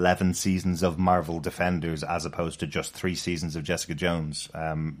comparison to 11 seasons of Marvel Defenders as opposed to just 3 seasons of Jessica Jones.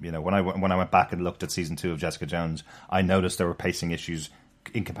 When I went back and looked at season 2 of Jessica Jones, I noticed there were pacing issues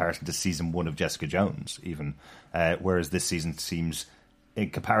in comparison to season 1 of Jessica Jones, even. Whereas this season seems,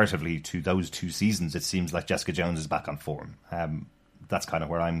 comparatively to those 2 seasons, it seems like Jessica Jones is back on form. That's kind of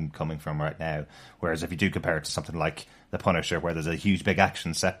where I'm coming from right now. Whereas if you do compare it to something like The Punisher, where there's a huge big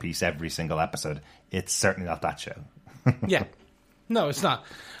action set piece every single episode, it's certainly not that show. Yeah. No, it's not.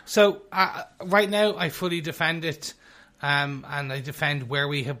 So right now I fully defend it, and I defend where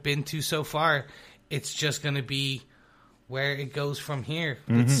we have been to so far. It's just going to be where it goes from here.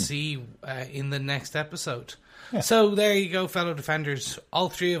 Let's see in the next episode. Yeah. So there you go, fellow defenders. All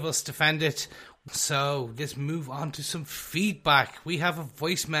 3 of us defend it. So let's move on to some feedback. We have a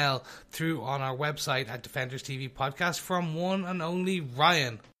voicemail through on our website at Defenders TV Podcast from one and only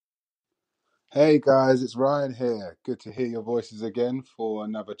Ryan. Hey guys, it's Ryan here. Good to hear your voices again for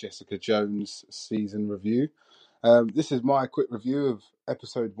another Jessica Jones season review. This is my quick review of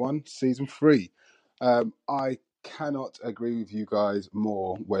episode 1, season 3. I cannot agree with you guys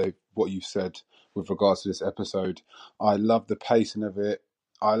more with what you said with regards to this episode. I love the pacing of it.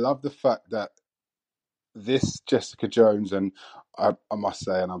 I love the fact that this Jessica Jones, and I must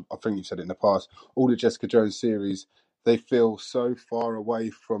say, and I think you've said it in the past, all the Jessica Jones series, they feel so far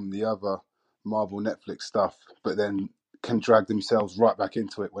away from the other Marvel Netflix stuff, but then can drag themselves right back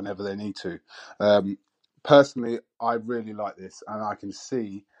into it whenever they need to. Personally, I really like this, and I can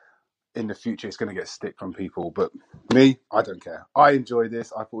see in the future it's going to get stick from people, but me, I don't care. I enjoy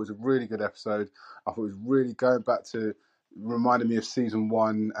this. I thought it was a really good episode. I thought it was really going back to, reminded me of season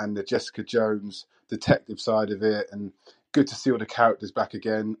 1 and the Jessica Jones detective side of it, and good to see all the characters back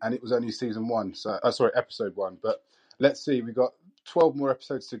again. And it was only season 1, so episode 1, but let's see. We've got 12 more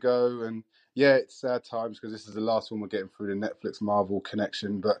episodes to go, and yeah, it's sad times because this is the last one we're getting through the Netflix Marvel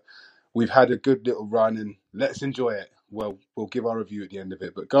connection, but we've had a good little run, and let's enjoy it. Well, we'll give our review at the end of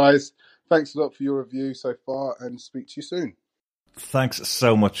it. But guys, thanks a lot for your review so far, and speak to you soon. Thanks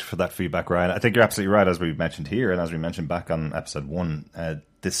so much for that feedback, Ryan. I think you're absolutely right, as we mentioned here, and as we mentioned back on episode 1.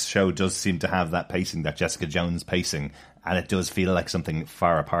 This show does seem to have that pacing, that Jessica Jones pacing, and it does feel like something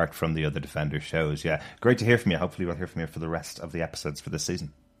far apart from the other Defenders shows. Yeah, great to hear from you. Hopefully we'll hear from you for the rest of the episodes for this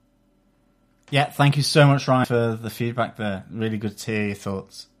season. Yeah, thank you so much, Ryan, for the feedback there. Really good to hear your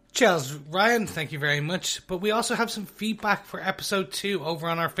thoughts. Cheers, Ryan, thank you very much. But we also have some feedback for episode 2 over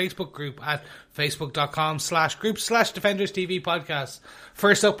on our Facebook group at facebook.com/group/Defenders TV podcast.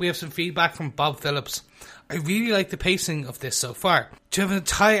 First up, we have some feedback from Bob Phillips. I really like the pacing of this so far. To have an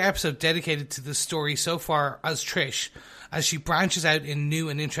entire episode dedicated to the story so far as Trish, as she branches out in new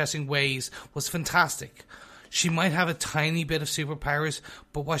and interesting ways, was fantastic. She might have a tiny bit of superpowers,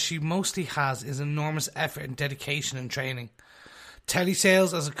 but what she mostly has is enormous effort and dedication and training.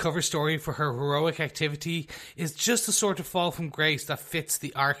 Telesales as a cover story for her heroic activity is just the sort of fall from grace that fits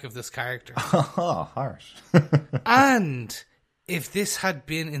the arc of this character. Oh, harsh. And if this had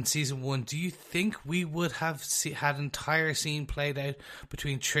been in season 1, do you think we would have had entire scene played out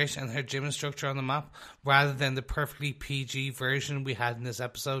between Trish and her gym instructor on the map, rather than the perfectly PG version we had in this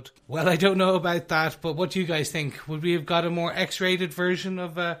episode? Well, I don't know about that, but what do you guys think? Would we have got a more X-rated version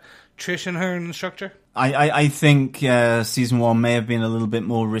of Trish and her instructor? I think season 1 may have been a little bit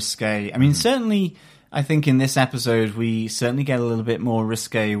more risque. I mean, certainly, I think in this episode we certainly get a little bit more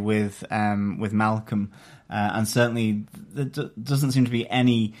risque with Malcolm, and certainly there doesn't seem to be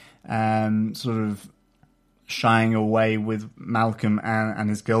any sort of shying away with Malcolm and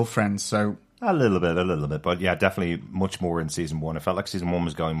his girlfriend. So A little bit, but yeah, definitely much more in season 1. It felt like season 1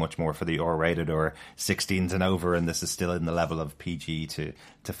 was going much more for the R-rated or 16s and over, and this is still in the level of PG to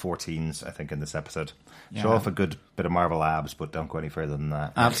 14s, I think, in this episode. Yeah. Show off a good bit of Marvel abs, but don't go any further than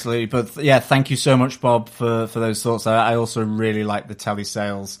that. Absolutely. But yeah, thank you so much, Bob, for those thoughts. I also really like the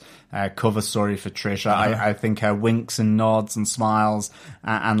telesales cover story for Trish. I think her winks and nods and smiles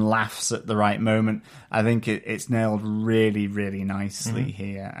and laughs at the right moment, I think it's nailed really, really nicely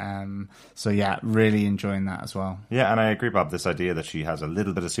here. So yeah, really enjoying that as well. Yeah, and I agree, Bob, this idea that she has a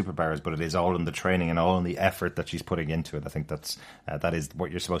little bit of superpowers, but it is all in the training and all in the effort that she's putting into it. I think that is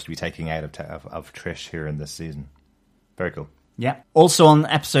what you're supposed to be taking out of Trish here in this season. Very cool. Yeah. Also on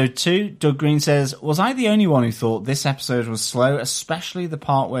episode 2, Doug Green says, was I the only one who thought this episode was slow, especially the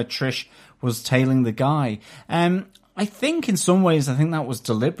part where Trish was tailing the guy? I think in some ways, I think that was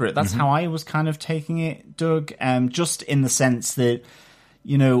deliberate. That's how I was kind of taking it, Doug. Just in the sense that,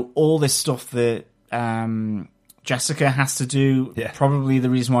 you know, all this stuff that Jessica has to do, probably the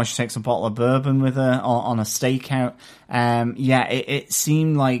reason why she takes a bottle of bourbon with her on a stakeout. It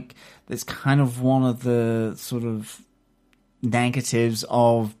seemed like it's kind of one of the sort of negatives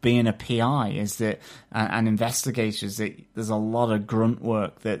of being a PI is that and investigators, that there's a lot of grunt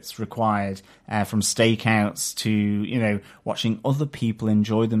work that's required, from stakeouts to, you know, watching other people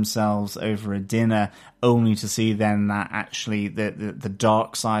enjoy themselves over a dinner, only to see then that actually the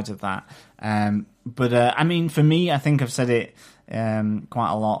dark side of that. But I mean, for me, I think I've said it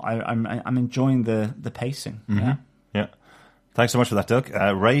quite a lot. I'm enjoying the pacing. Yeah. Thanks so much for that, Doug.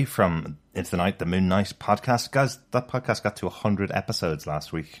 Ray from Into the Night, the Moon Knight podcast. Guys, that podcast got to 100 episodes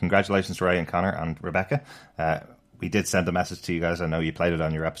last week. Congratulations to Ray and Connor and Rebecca. We did send a message to you guys. I know you played it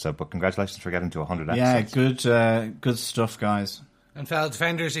on your episode, but congratulations for getting to 100 episodes. Yeah, good stuff, guys. And fellow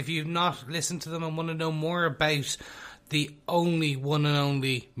Defenders, if you've not listened to them and want to know more about the only one and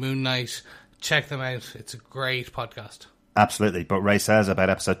only Moon Knight, check them out. It's a great podcast. Absolutely. But Ray says about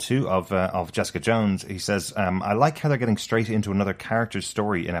episode 2 of Jessica Jones, he says, I like how they're getting straight into another character's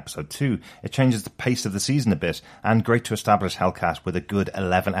story in episode 2. It changes the pace of the season a bit, and great to establish Hellcat with a good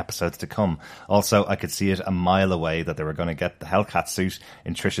 11 episodes to come. Also, I could see it a mile away that they were going to get the Hellcat suit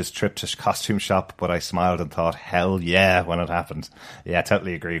in Trish's trip to costume shop, but I smiled and thought, hell yeah, when it happened. Yeah,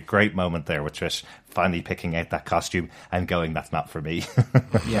 totally agree. Great moment there with Trish finally picking out that costume and going, that's not for me.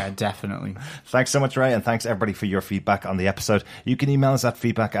 Yeah, definitely. Thanks so much, Ray, and thanks everybody for your feedback on the episode. You can email us at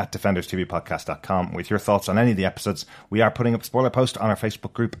feedback@defenderstvpodcast.com with your thoughts on any of the episodes. We are putting up spoiler post on our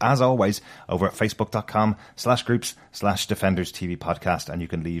Facebook group, as always, over at facebook.com/groups/defenderstvpodcast, and you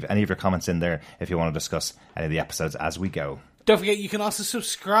can leave any of your comments in there if you want to discuss any of the episodes as we go. Don't forget, you can also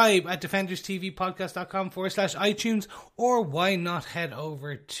subscribe at defenderstvpodcast.com/iTunes, or why not head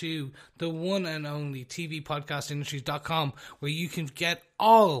over to the one and only tvpodcastindustries.com, where you can get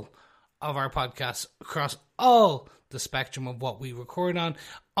all of our podcasts across all the spectrum of what we record on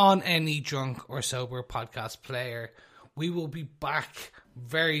any drunk or sober podcast player we will be back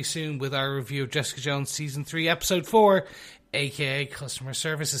very soon with our review of Jessica Jones Season 3, Episode 4, aka Customer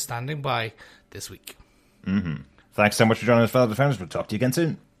Service is standing by this week. Thanks so much for joining us, fellow defenders. We'll talk to you again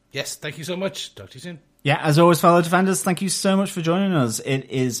soon. Yes, thank you so much. Talk to you soon. Yeah, as always, fellow defenders, thank you so much for joining us. It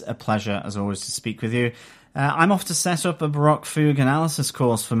is a pleasure, as always, to speak with you. I'm off to set up a Baroque Fugue analysis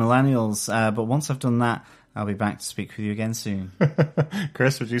course for millennials, but once I've done that, I'll be back to speak with you again soon.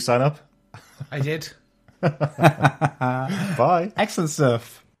 Chris, would you sign up? I did. Bye. Excellent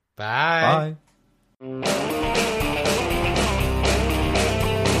stuff. Bye. Bye.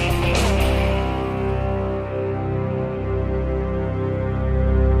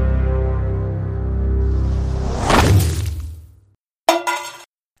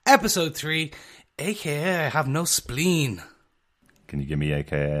 Episode 3, aka I have no spleen. Can you give me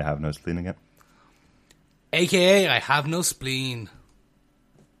AKA I have no spleen again? AKA I have no spleen.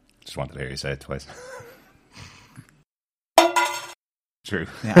 Just wanted to hear you say it twice. True.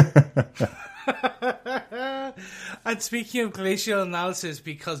 Yeah. And speaking of glacial analysis,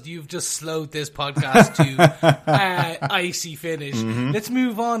 because you've just slowed this podcast to icy finish, let's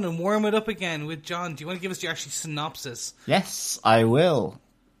move on and warm it up again with John. Do you want to give us your actual synopsis? Yes, I will.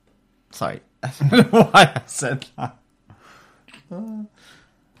 Sorry. I don't know why I said that.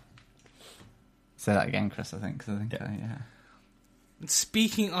 Say that again, Chris, I think. 'Cause I think yeah.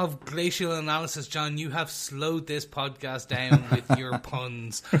 Speaking of glacial analysis, John, you have slowed this podcast down with your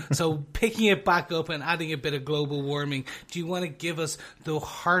puns. So picking it back up and adding a bit of global warming, do you want to give us the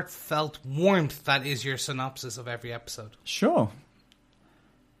heartfelt warmth that is your synopsis of every episode? Sure.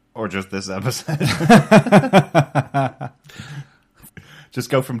 Or just this episode. Just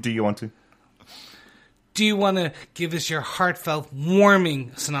go from do you want to? Do you want to give us your heartfelt,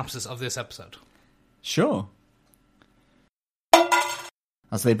 warming synopsis of this episode? Sure.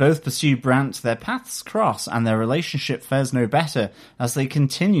 As they both pursue Brant, their paths cross and their relationship fares no better as they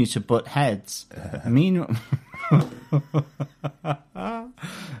continue to butt heads. Meanwhile...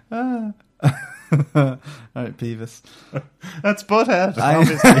 Alright, Beavis. That's Butthead.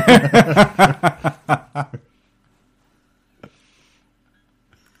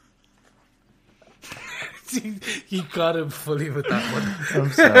 You got him fully with that one. I'm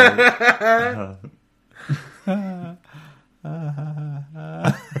sorry.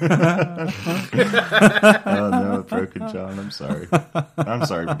 Oh no, broken John. I'm sorry. I'm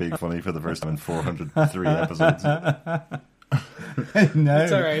sorry for being funny for the first time in 403 episodes. No.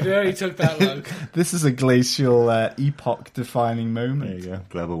 It's alright, it only took that long. This is a glacial epoch-defining moment. There you go.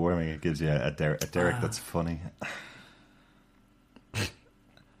 Global warming. It gives you a Derek that's funny.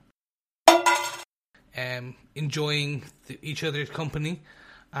 Enjoying each other's company.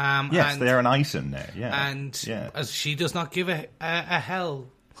 Yes, they are an item now. Yeah, and as she does not give a hell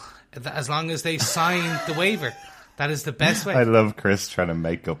as long as they sign the waiver. That is the best way. I love Chris trying to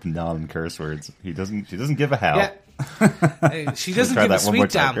make up non-curse words. She doesn't give a hell. Yeah. She doesn't give a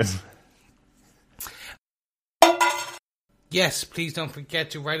sweet damn. Yes, please don't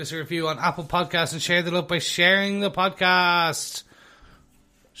forget to write us a review on Apple Podcasts and share the love by sharing the podcast.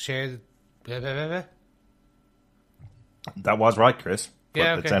 Share the... That was right, Chris. But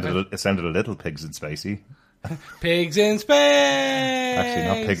Yeah, okay. It sounded a little Pigs in Spacey. Pigs in space! Actually,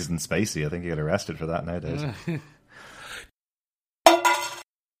 not Pigs in Spacey. I think you get arrested for that nowadays.